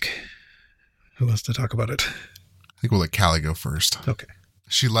did you think? Who wants to talk about it? I think we'll let Callie go first. Okay.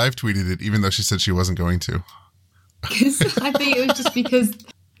 She live tweeted it, even though she said she wasn't going to. Because I think it was just because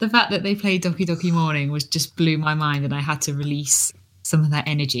the fact that they played Doki Doki Morning just blew my mind, and I had to release some of that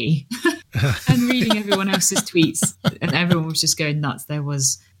energy. And reading everyone else's tweets, and everyone was just going nuts. There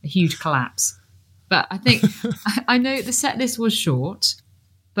was a huge collapse. But I think, I know the set list was short,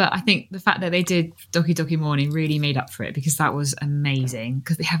 but I think the fact that they did Doki Doki Morning really made up for it, because that was amazing,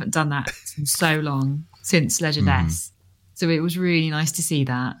 because they haven't done that in so long, since Legend S. So it was really nice to see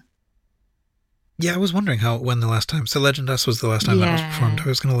that. Yeah, I was wondering when the last time. So Legend S was the last time that was performed. I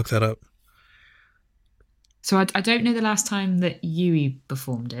was going to look that up. So I don't know the last time that Yui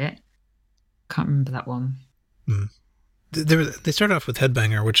performed it. Can't remember that one. They started off with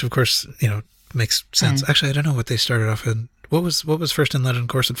Headbanger, which of course, you know, makes sense. Actually, I don't know what they started off in. What was first in Legend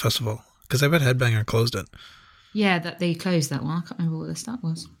Corset Festival? Because I bet Headbanger closed it. Yeah, that they closed that one. I can't remember what the start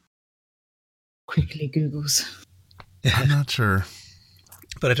was. Quickly Googles. Yeah. I'm not sure.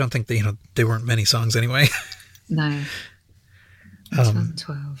 But I don't think they weren't many songs anyway. No.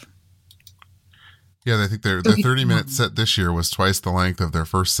 2012. Yeah, I think their 30-minute set this year was twice the length of their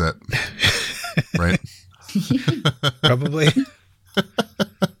first set. Right? Probably.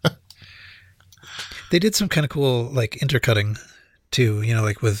 They did some kind of cool, like, intercutting too, you know,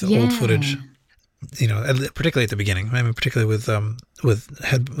 like with old footage, you know, particularly at the beginning. I mean, particularly with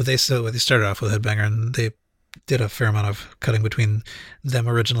they started off with Headbanger, and they did a fair amount of cutting between them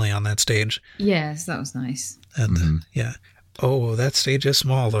originally on that stage. Yes, that was nice. And yeah. Oh, that stage is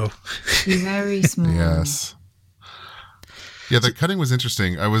small though. Very small. Yes. Yeah, the cutting was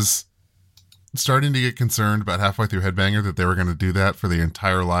interesting. I was starting to get concerned about halfway through Headbanger that they were going to do that for the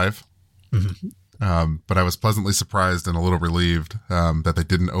entire live. Mm-hmm. But I was pleasantly surprised and a little relieved that they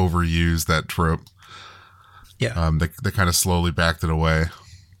didn't overuse that trope. Yeah. They kind of slowly backed it away.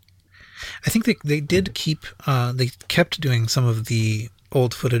 I think they did they kept doing some of the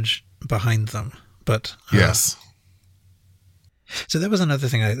old footage behind them, but yes. So that was another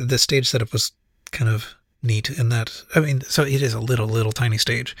thing. The stage setup was kind of neat in that, I mean, so it is a little tiny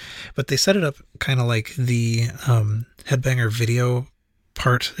stage, but they set it up kind of like the Headbanger video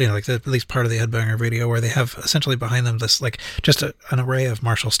part, like at least part of the Headbanger video, where they have essentially behind them this like just an array of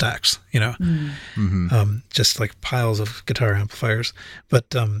Marshall stacks, just like piles of guitar amplifiers, but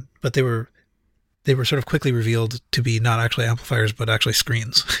they were sort of quickly revealed to be not actually amplifiers but actually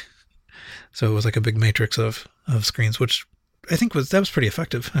screens. So it was like a big matrix of screens, which I think was pretty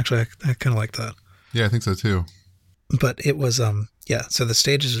effective. Actually, I kind of like that. Yeah, I think so too. But it was so the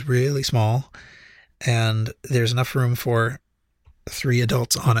stage is really small, and there's enough room for 3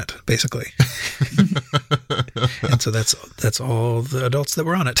 adults on it, basically. And so that's all the adults that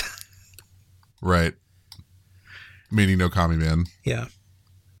were on it. Right. Meaning no Kami Man. Yeah.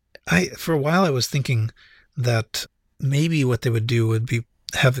 For a while I was thinking that maybe what they would do would be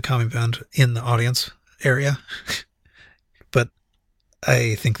have the Kami Band in the audience area. But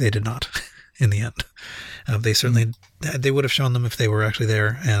I think they did not in the end. They certainly they would have shown them if they were actually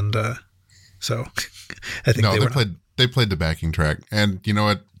there, and so I think they played the backing track, and you know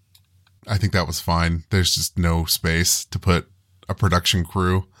what? I think that was fine. There's just no space to put a production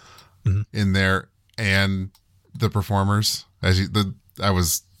crew in there and the performers. I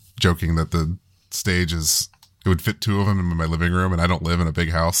was joking that the stage it would fit 2 of them in my living room, and I don't live in a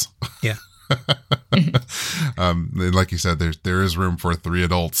big house. Yeah. Like you said, there is room for 3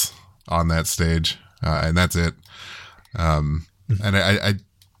 adults on that stage, and that's it. And I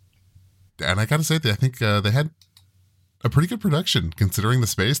gotta say that I think they had a pretty good production considering the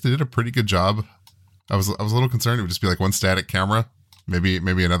space. They did a pretty good job. I was a little concerned it would just be like one static camera, maybe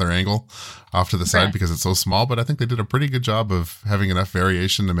another angle off to the side because it's so small. But I think they did a pretty good job of having enough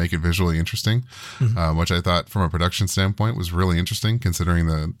variation to make it visually interesting, which I thought from a production standpoint was really interesting considering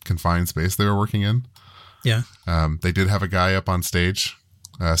the confined space they were working in. Yeah. They did have a guy up on stage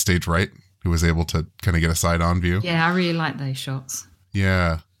right, who was able to kind of get a side-on view. Yeah, I really like those shots.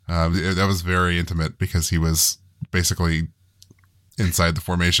 Yeah. That was very intimate because he was basically inside the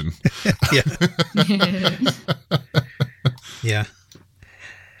formation. Yeah.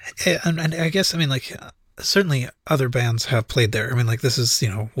 And I guess, I mean, like, certainly other bands have played there. I mean, like, this is,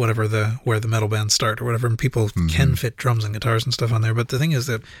 where the metal bands start or whatever, and people can fit drums and guitars and stuff on there. But the thing is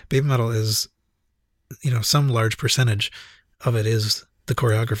that Baby Metal is, some large percentage of it is the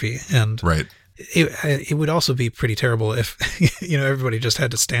choreography. And right. It would also be pretty terrible if, everybody just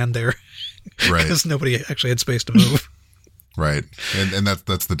had to stand there. Right. Because nobody actually had space to move. Right. And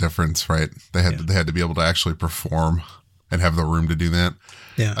that's the difference, right? They had to be able to actually perform and have the room to do that.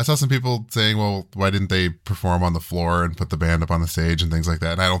 Yeah. I saw some people saying, well, why didn't they perform on the floor and put the band up on the stage and things like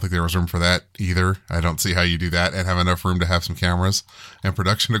that? And I don't think there was room for that either. I don't see how you do that and have enough room to have some cameras and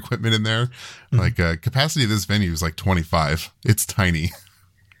production equipment in there. Like, capacity of this venue is like 25. It's tiny.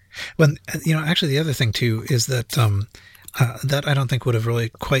 Well, actually the other thing too is that, that I don't think would have really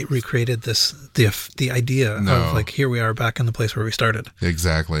quite recreated the idea of like, here we are back in the place where we started.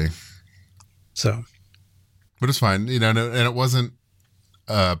 Exactly. So. But it's fine, and it wasn't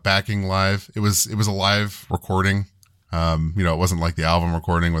backing live. It was a live recording. It wasn't like the album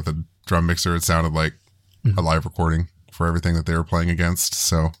recording with a drum mixer. It sounded like a live recording for everything that they were playing against.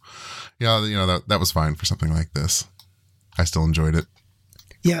 So, yeah, that was fine for something like this. I still enjoyed it.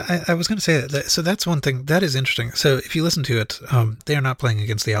 Yeah, I was going to say that. So that's one thing that is interesting. So if you listen to it, they are not playing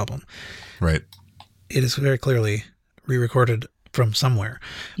against the album. Right. It is very clearly re-recorded from somewhere.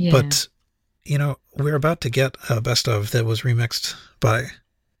 Yeah. But, we're about to get a best of that was remixed by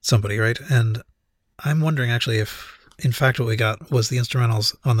somebody, right? And I'm wondering actually if, in fact, what we got was the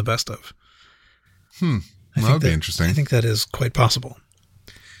instrumentals on the best of. That would be interesting. I think that is quite possible.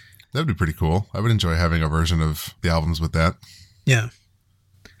 That would be pretty cool. I would enjoy having a version of the albums with that. Yeah.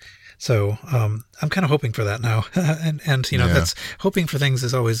 So I'm kind of hoping for that now, and that's hoping for things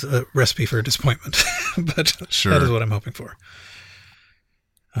is always a recipe for disappointment, but sure. That is what I'm hoping for.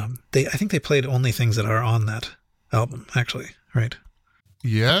 I think they played only things that are on that album, actually, right?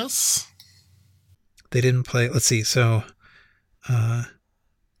 Yes. They didn't play. Let's see. So,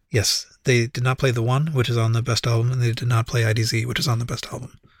 yes, they did not play The One, which is on the best album, and they did not play IDZ, which is on the best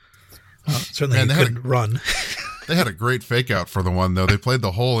album. Certainly, they couldn't run. They had a great fake out for The One, though. They played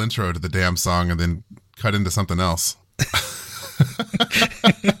the whole intro to the damn song and then cut into something else.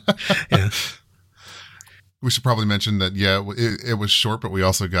 Yeah. We should probably mention that, it was short, but we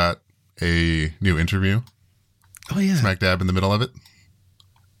also got a new interview. Oh yeah, Smack dab in the middle of it.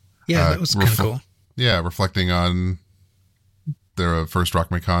 Yeah, that was kind of cool. Yeah, reflecting on their first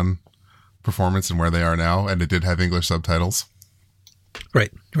Rock Me Con performance and where they are now, and it did have English subtitles.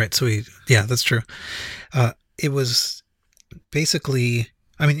 Right. So that's true. It was basically,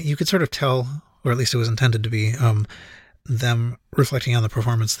 I mean, you could sort of tell, or at least it was intended to be, them reflecting on the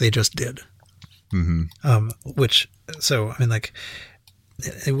performance they just did. Mm-hmm. So I mean, like,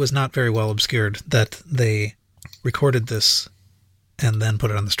 it was not very well obscured that they recorded this and then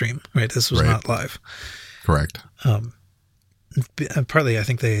put it on the stream, right? This was not live. Correct. Partly, I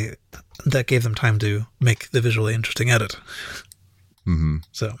think that gave them time to make the visually interesting edit. Mm-hmm.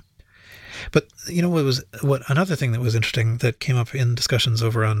 So, but you know what another thing that was interesting that came up in discussions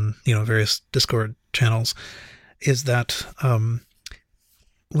over on, you know, various Discord channels is that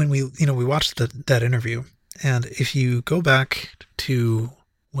when we watched that interview, and if you go back to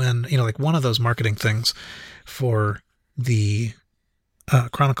when, you know, like one of those marketing things for the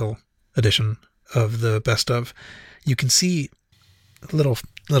Chronicle edition of the best of, you can see little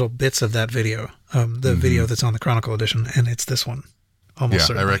bits of that video, the video that's on the Chronicle edition, and it's this one. Almost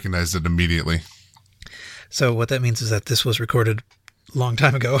certainly. I recognized it immediately. So what that means is that this was recorded a long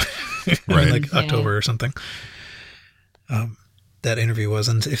time ago, right? Like October or something. That interview was,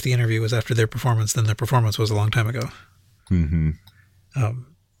 and if the interview was after their performance, then their performance was a long time ago. Mm-hmm.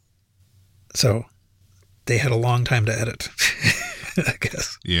 So they had a long time to edit, I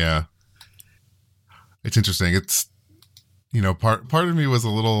guess. Yeah. It's interesting. It's, you know, part of me was a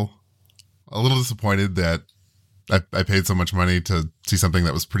little disappointed that I paid so much money to see something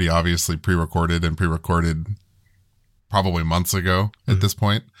that was pretty obviously pre-recorded probably months ago at this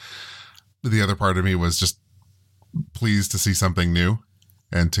point. But the other part of me was just pleased to see something new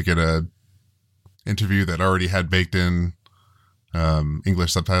and to get a interview that already had baked in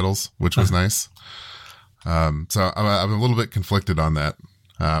English subtitles, which was nice. So I'm a little bit conflicted on that.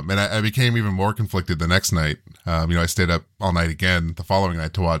 And I became even more conflicted the next night. You know, I stayed up all night again the following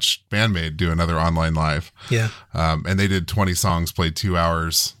night to watch Bandmade do another online live. Yeah. And they did 20 songs, played 2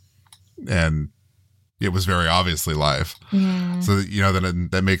 hours, and it was very obviously live. Yeah. So, you know,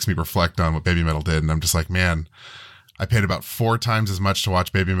 that makes me reflect on what Baby Metal did. And I'm just like, man, I paid about 4 times as much to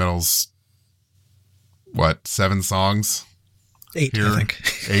watch Baby Metal's, 7 songs? 8, here? I think.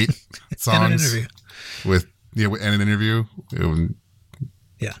 8 songs. And an interview. And an interview.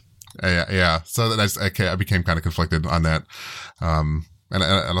 Yeah. So that I became kind of conflicted on that. And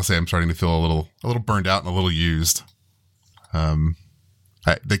I'll say I'm starting to feel a little burned out and a little used.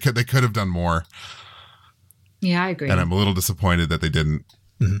 They could have done more. Yeah, I agree. And I'm a little disappointed that they didn't.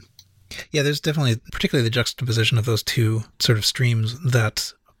 Mm-hmm. Yeah, there's definitely, particularly the juxtaposition of those two sort of streams,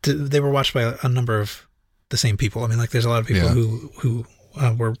 that they were watched by a number of the same people. I mean, like, there's a lot of people who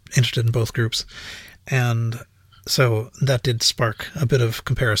were interested in both groups. And so that did spark a bit of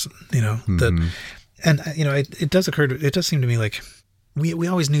comparison, you know, and, you know, it does seem to me like we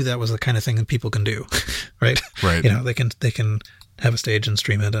always knew that was the kind of thing that people can do, right? Right. You know, they can have a stage and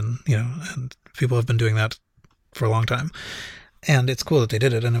stream it, and, you know, and people have been doing that for a long time, and it's cool that they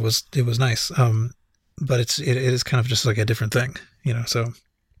did it, and it was nice. But it is kind of just like a different thing, you know, so.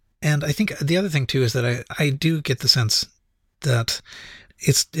 And I think the other thing too is that I do get the sense that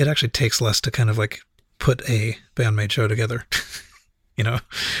it actually takes less to kind of like put a Bandmade show together. You know,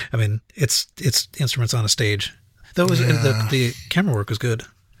 I mean, it's instruments on a stage. Though the camera work was good.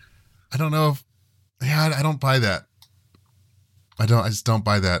 I don't know. I don't buy that. I just don't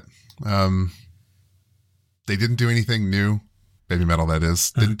buy that. They didn't do anything new. Baby Metal, that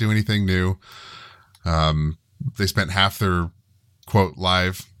is, didn't do anything new. They spent half their quote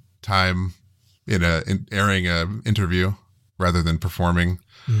live time in airing a interview rather than performing.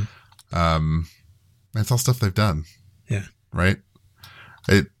 That's all stuff they've done. Yeah. Right.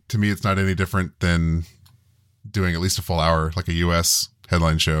 To me, it's not any different than doing at least a full hour, like a U.S.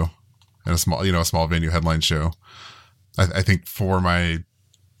 headline show and a small venue headline show. I think for my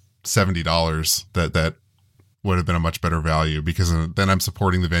 $70 that would have been a much better value, because then I'm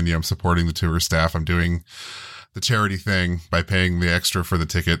supporting the venue, I'm supporting the tour staff, I'm doing the charity thing by paying the extra for the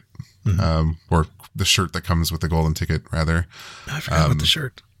ticket, or the shirt that comes with the golden ticket, rather. I forgot about the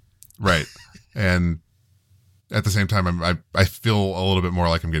shirt. Right. And at the same time, I feel a little bit more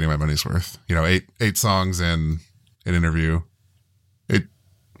like I'm getting my money's worth. You know, eight songs and an interview.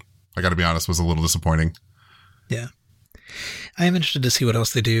 I got to be honest, was a little disappointing. Yeah. I am interested to see what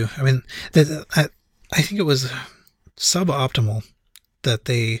else they do. I mean, I think it was suboptimal that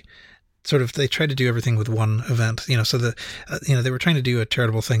they tried to do everything with one event, you know, so they were trying to do a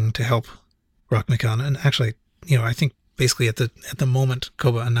charitable thing to help Rock Me Con. And actually, you know, I think basically at the moment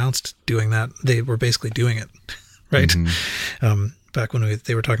Koba announced doing that, they were basically doing it, right? Mm-hmm. Back when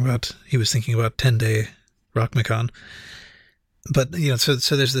they were talking about, he was thinking about 10-day Rockmicon. But,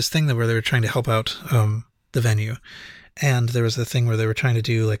 so there's this thing where they were trying to help out the venue. And there was a thing where they were trying to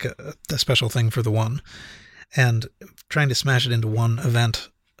do like a special thing for the one. And trying to smash it into one event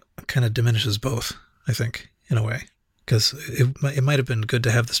kind of diminishes both, I think, in a way. Because it might have been good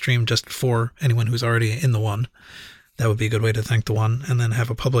to have the stream just for anyone who's already in the one. That would be a good way to thank the one. And then have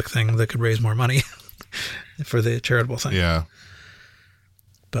a public thing that could raise more money for the charitable thing. Yeah.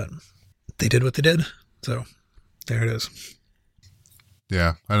 But they did what they did. So there it is.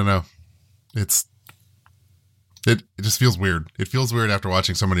 Yeah, I don't know. It just feels weird. It feels weird after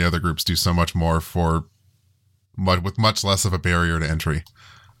watching so many other groups do so much more with much less of a barrier to entry.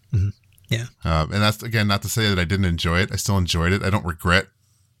 Mm-hmm. Yeah. And that's, again, not to say that I didn't enjoy it. I still enjoyed it. I don't regret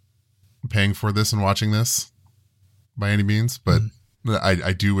paying for this and watching this by any means, but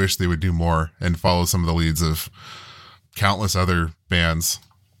I do wish they would do more and follow some of the leads of countless other bands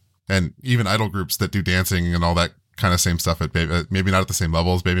and even idol groups that do dancing and all that kind of same stuff at maybe not at the same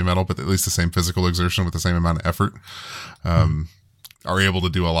level as Baby Metal, but at least the same physical exertion with the same amount of effort, are able to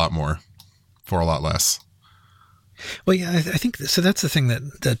do a lot more for a lot less. Well, yeah, I think so. That's the thing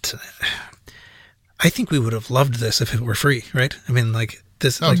that I think we would have loved this if it were free, right? I mean, like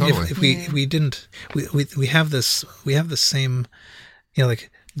this. Oh, like totally. If we didn't, we have this same,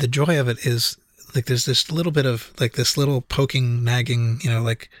 like the joy of it is like there's this little bit of like this little poking, nagging,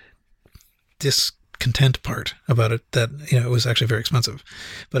 like discontent part about it that it was actually very expensive,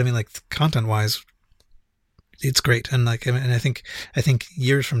 but I mean, like content wise, it's great. And like, and I think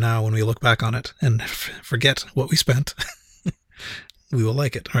years from now, when we look back on it and forget what we spent, we will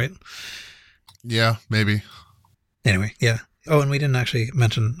like it, right? Yeah, maybe. Anyway, yeah. Oh, and we didn't actually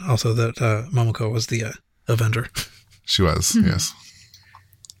mention also that Momoko was the Avenger. She was, yes.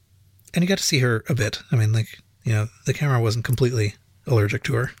 And you got to see her a bit. I mean, like, the camera wasn't completely allergic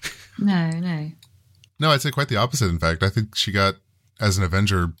to her. No. No, I'd say quite the opposite, in fact. I think she got, as an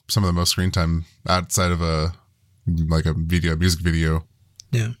Avenger, some of the most screen time outside of a music video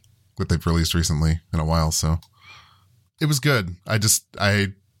that they've released recently in a while. So it was good. I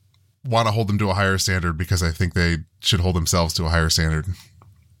want to hold them to a higher standard because I think they should hold themselves to a higher standard.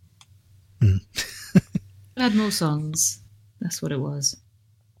 Add more songs. That's what it was.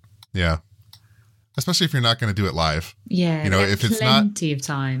 Yeah. Especially if you're not going to do it live. Yeah. If it's not plenty of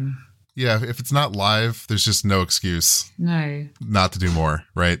time. Yeah. If it's not live, there's just no excuse. No. Not to do more.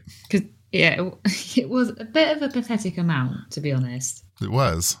 Right. Because it was a bit of a pathetic amount, to be honest. It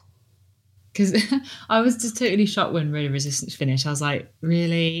was. Because I was just totally shocked when Road of Resistance finished. I was like,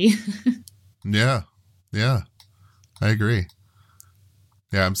 really? Yeah. I agree.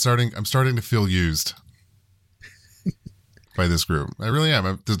 Yeah, I'm starting to feel used by this group. I really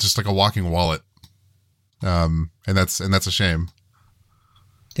am. They're just like a walking wallet. And that's a shame.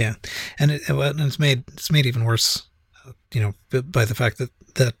 Yeah. And it's made even worse, by the fact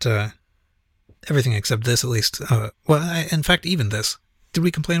that everything except this, at least, in fact, even this. Did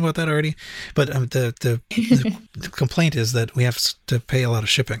we complain about that already? But the complaint is that we have to pay a lot of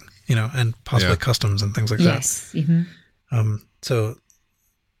shipping, and possibly customs and things like that. Yes. Mm-hmm.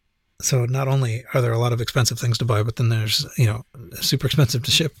 So not only are there a lot of expensive things to buy, but then there's, super expensive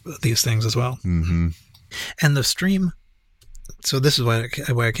to ship these things as well. Mm-hmm. And the stream. So this is why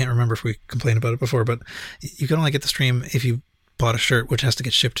I can't remember if we complained about it before, but you can only get the stream if you bought a shirt, which has to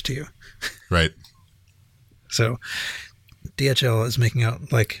get shipped to you. Right. So DHL is making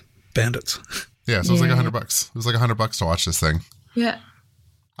out like bandits. Yeah, so it was like $100. It was like $100 to watch this thing. Yeah.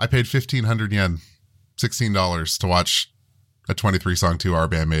 I paid 1,500 yen, $16 to watch a 23-song 2-hour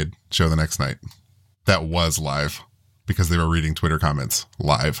Band-Maid show the next night. That was live because they were reading Twitter comments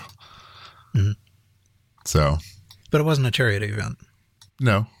live. Mm-hmm. So. But it wasn't a charity event.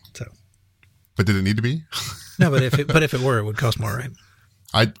 No. So. But did it need to be? No, but if it were, it would cost more, right?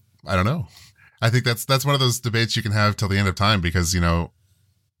 I don't know. I think that's one of those debates you can have till the end of time because, it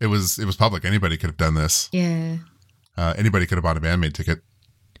was public. Anybody could have done this. Yeah. Anybody could have bought a Band-Maid ticket.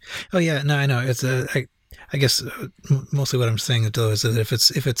 Oh yeah, no, I know. It's I guess mostly what I'm saying though is that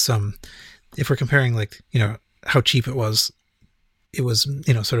if we're comparing like how cheap it was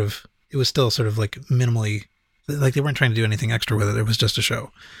still sort of like minimally, like they weren't trying to do anything extra with it. It was just a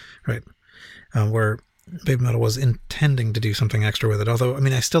show, right? Where Baby Metal was intending to do something extra with it. Although, I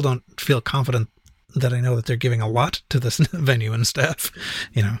mean, I still don't feel confident that I know that they're giving a lot to this venue and staff,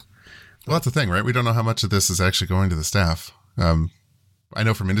 Well, that's the thing, right? We don't know how much of this is actually going to the staff. I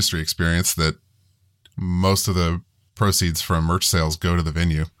know from industry experience that most of the proceeds from merch sales go to the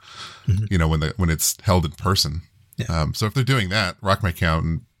venue, when it's held in person. Yeah. So if they're doing that, Rock My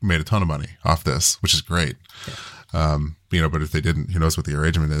Accountant made a ton of money off this, which is great. Yeah. But if they didn't, who knows what the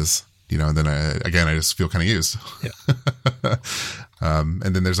arrangement is, and then I just feel kind of used. Yeah. And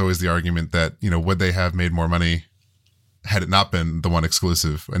then there's always the argument that, would they have made more money had it not been the one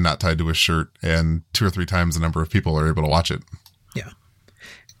exclusive and not tied to a shirt, and 2 or 3 times the number of people are able to watch it. Yeah.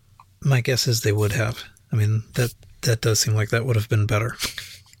 My guess is they would have. I mean, that does seem like that would have been better.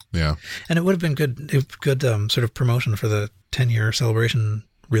 Yeah. And it would have been good sort of promotion for the 10-year celebration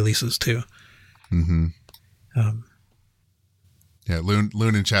releases too. Mm-hmm. Yeah.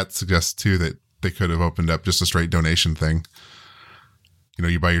 Loon in chat suggests too that they could have opened up just a straight donation thing.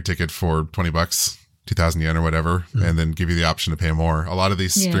 You buy your ticket for $20, 2,000 yen or whatever, and then give you the option to pay more. A lot of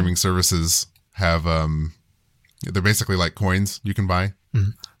these streaming services have, they're basically like coins you can buy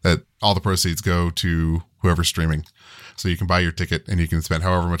that all the proceeds go to whoever's streaming. So you can buy your ticket and you can spend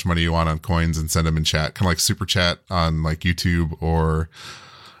however much money you want on coins and send them in chat, kind of like Super Chat on like YouTube or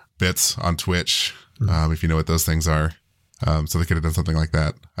Bits on Twitch, if you know what those things are. So they could have done something like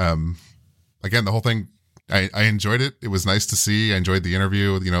that. Again, the whole thing, I enjoyed it. It was nice to see. I enjoyed the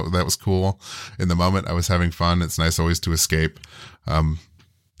interview. That was cool. In the moment, I was having fun. It's nice always to escape.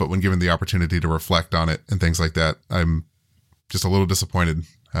 But when given the opportunity to reflect on it and things like that, I'm just a little disappointed.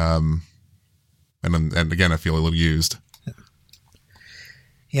 And again, I feel a little used.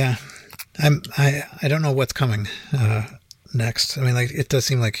 Yeah. I don't know what's coming next. I mean, like, it does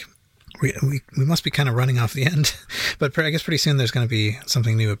seem like we must be kind of running off the end, but I guess pretty soon there's going to be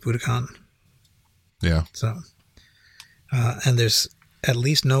something new at Budokan. Yeah. So, and there's at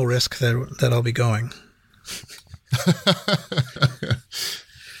least no risk that I'll be going.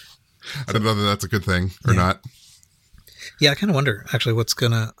 I don't know that that's a good thing or not. Yeah, I kind of wonder actually what's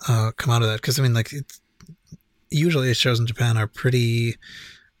gonna come out of that, because I mean, like, usually shows in Japan are pretty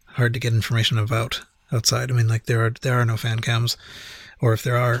hard to get information about outside. I mean, like, there are no fan cams, or if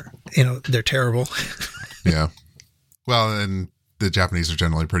there are, they're terrible. Yeah. Well, and the Japanese are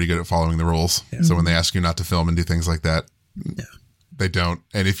generally pretty good at following the rules. Yeah. So when they ask you not to film and do things like that, they don't.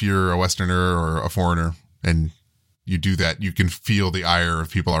 And if you're a Westerner or a foreigner and you do that, you can feel the ire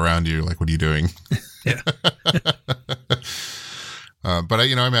of people around you. Like, what are you doing? Yeah. But I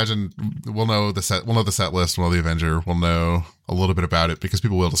imagine we'll know the set list. We'll know the Avenger. We'll know a little bit about it because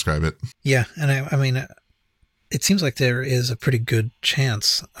people will describe it. Yeah. And I mean, it seems like there is a pretty good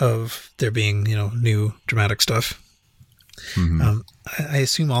chance of there being, new dramatic stuff. Mm-hmm. I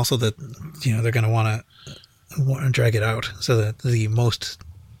assume also that, they're going to want to drag it out so that the most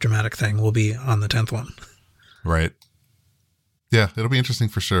dramatic thing will be on the 10th one. Right. Yeah, it'll be interesting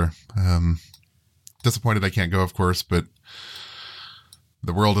for sure. Disappointed I can't go, of course, but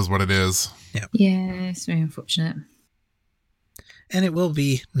the world is what it is. Yeah. Yeah, it's very unfortunate. And it will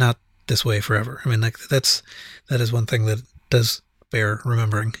be not this way forever. I mean, like, that is one thing that does bear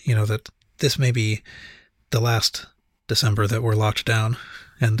remembering, that this may be the last December that we're locked down,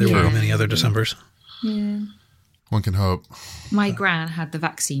 and there will be many other Decembers. Yeah. One can hope. My gran had the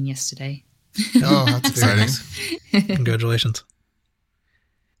vaccine yesterday. Oh, that's exciting. Congratulations.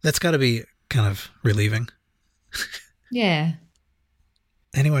 That's got to be kind of relieving. Yeah.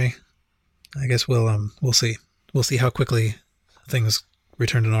 Anyway, I guess we'll see. We'll see how quickly things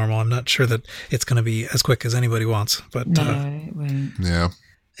return to normal. I'm not sure that it's going to be as quick as anybody wants, but no, it won't. Yeah.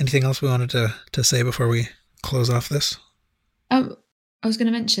 Anything else we wanted to say before we close off this? I was going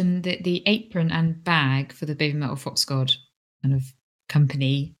to mention that the apron and bag for the Baby Metal Fox God kind of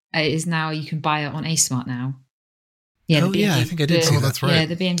company is now, you can buy it on ASmart now. Yeah, I think I did see that. That's right. Yeah,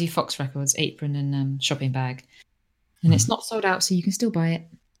 the BMD Fox Records apron and shopping bag. And it's not sold out, so you can still buy it.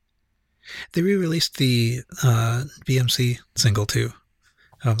 They re-released the BMC single too.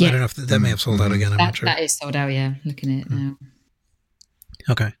 I don't know if that may have sold out again. I'm not sure. That is sold out, yeah. Looking at it now.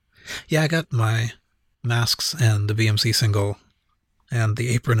 Okay. Yeah, I got my masks and the BMC single and the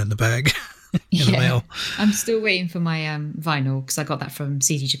apron in the bag in the mail. I'm still waiting for my vinyl because I got that from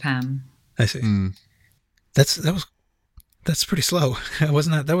CD Japan. I see. That's pretty slow.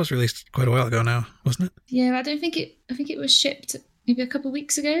 Wasn't that was released quite a while ago now, wasn't it? Yeah, I think it was shipped maybe a couple of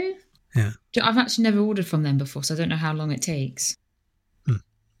weeks ago. Yeah. I've actually never ordered from them before, so I don't know how long it takes.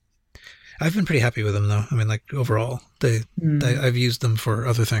 I've been pretty happy with them though. I mean, like, overall, I've used them for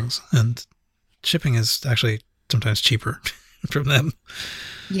other things, and shipping is actually sometimes cheaper from them.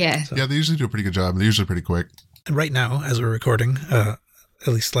 Yeah. So. Yeah, they usually do a pretty good job. They're usually pretty quick. And right now, as we're recording, at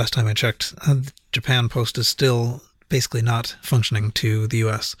least last time I checked, Japan Post is still basically not functioning to the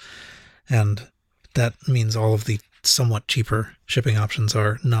US. And that means all of the somewhat cheaper shipping options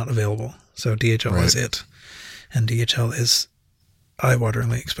are not available. So DHL is it. And DHL is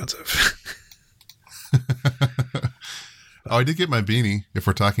eye-wateringly expensive. Oh, I did get my beanie. If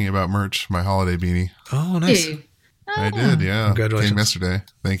we're talking about merch, my holiday beanie. Oh, nice. Ew. I did, yeah. Congratulations. Came yesterday.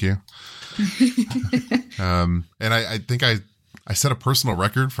 Thank you. And I think I set a personal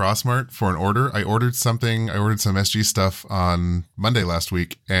record for Osmart for an order. I ordered some SG stuff on Monday last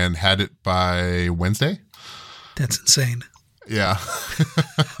week and had it by Wednesday. That's insane. Yeah.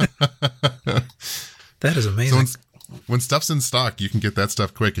 That is amazing. So when stuff's in stock, you can get that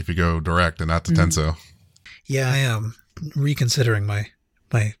stuff quick if you go direct and not to Tenso. Yeah, I am reconsidering my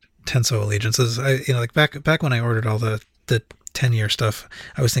Tenso allegiances. Like back when I ordered all the 10-year stuff,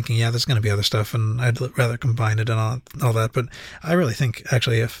 I was thinking, yeah, there's going to be other stuff, and I'd rather combine it and all that. But I really think,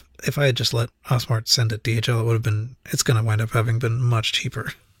 actually, if I had just let Osmart send it DHL, it's going to wind up having been much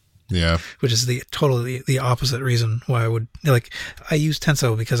cheaper. Yeah. Which is totally the opposite reason why I would, I use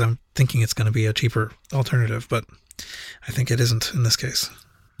Tenso because I'm thinking it's going to be a cheaper alternative, but I think it isn't in this case.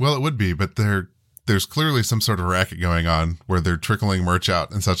 Well, it would be, but there's clearly some sort of racket going on where they're trickling merch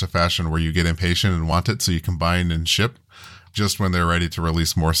out in such a fashion where you get impatient and want it, so you combine and ship just when they're ready to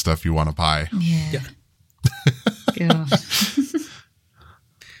release more stuff you want to buy. Yeah. God.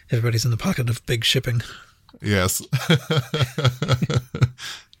 Everybody's in the pocket of big shipping. Yes.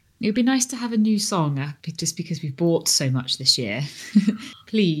 It would be nice to have a new song just because we've bought so much this year.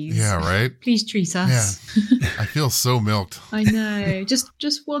 Please. Yeah, right? Please treat us. Yeah. I feel so milked. I know.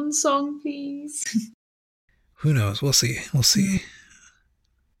 Just one song, please. Who knows? We'll see.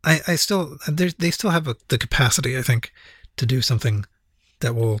 I still, they still have the capacity, I think, to do something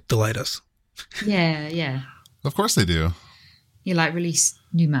that will delight us. Yeah. Of course they do. You release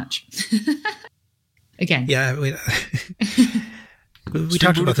new match. Again. Yeah, we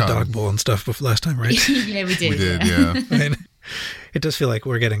talked about the dog bowl and stuff last time, right? Yeah, we did. We did, yeah. I mean, it does feel like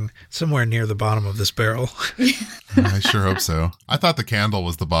we're getting somewhere near the bottom of this barrel. I sure hope so. I thought the candle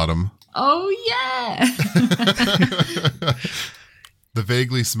was the bottom. Oh, yeah. The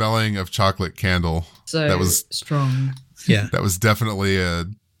vaguely smelling of chocolate candle. So that was strong. Yeah. That was definitely a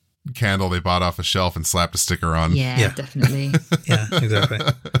candle they bought off a shelf and slapped a sticker on. Yeah. Definitely. Yeah, exactly.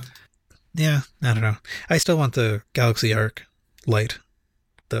 Yeah, I don't know. I still want the Galaxy Arc light,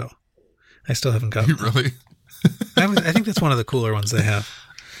 though. I still haven't gotten it. Really? I think that's one of the cooler ones they have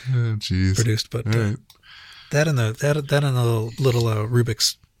produced, but right. that and the little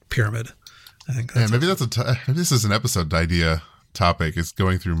Rubik's pyramid. I think that's maybe maybe this is an episode idea topic, is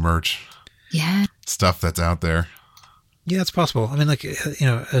going through merch. Yeah. Stuff that's out there. Yeah, it's possible. I mean,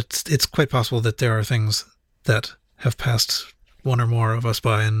 it's quite possible that there are things that have passed one or more of us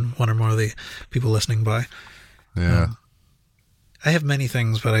by and one or more of the people listening by. Yeah. I have many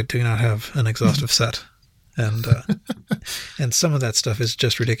things, but I do not have an exhaustive set. And some of that stuff is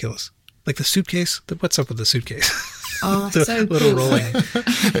just ridiculous. Like the suitcase. What's up with the suitcase? Oh, the so little cool. rolling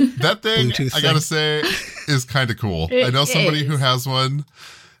That thing, Bluetooth I gotta thing. say, is kind of cool. I know somebody who has one.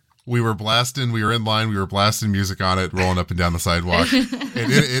 We were in line, we were blasting music on it, rolling up and down the sidewalk. And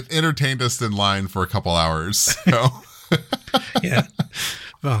it entertained us in line for a couple hours. So. Yeah.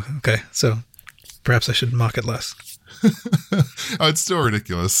 Oh, okay. So perhaps I should mock it less. Oh, it's still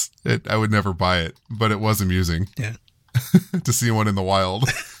ridiculous. I would never buy it, but it was amusing. Yeah. To see one in the wild.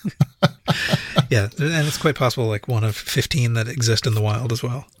 Yeah, and it's quite possible, like one of 15 that exist in the wild as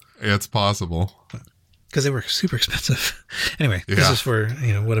well. It's possible. Because they were super expensive. Anyway, Yeah. This is for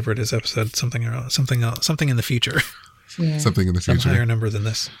whatever it is, episode something else, something in the future, Yeah. Something in the some future. higher number than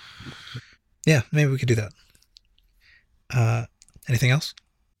this. Yeah, maybe we could do that. Anything else?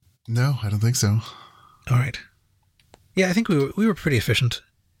 No, I don't think so. All right. Yeah, I think we were pretty efficient,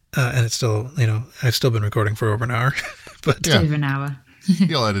 and it's still I've still been recording for over an hour, but Yeah. Over an hour.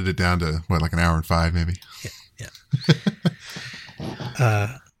 You'll edit it down to like an hour and 5 maybe.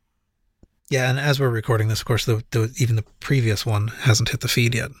 Yeah. Yeah, and as we're recording this, of course, even the previous one hasn't hit the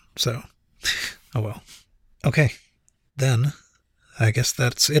feed yet. So, oh well. Okay, then I guess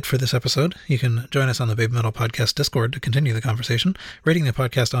that's it for this episode. You can join us on the Baby Metal Podcast Discord to continue the conversation. Rating the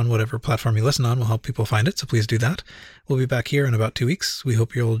podcast on whatever platform you listen on will help people find it, so please do that. We'll be back here in about 2 weeks. We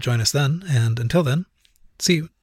hope you'll join us then, and until then, see you.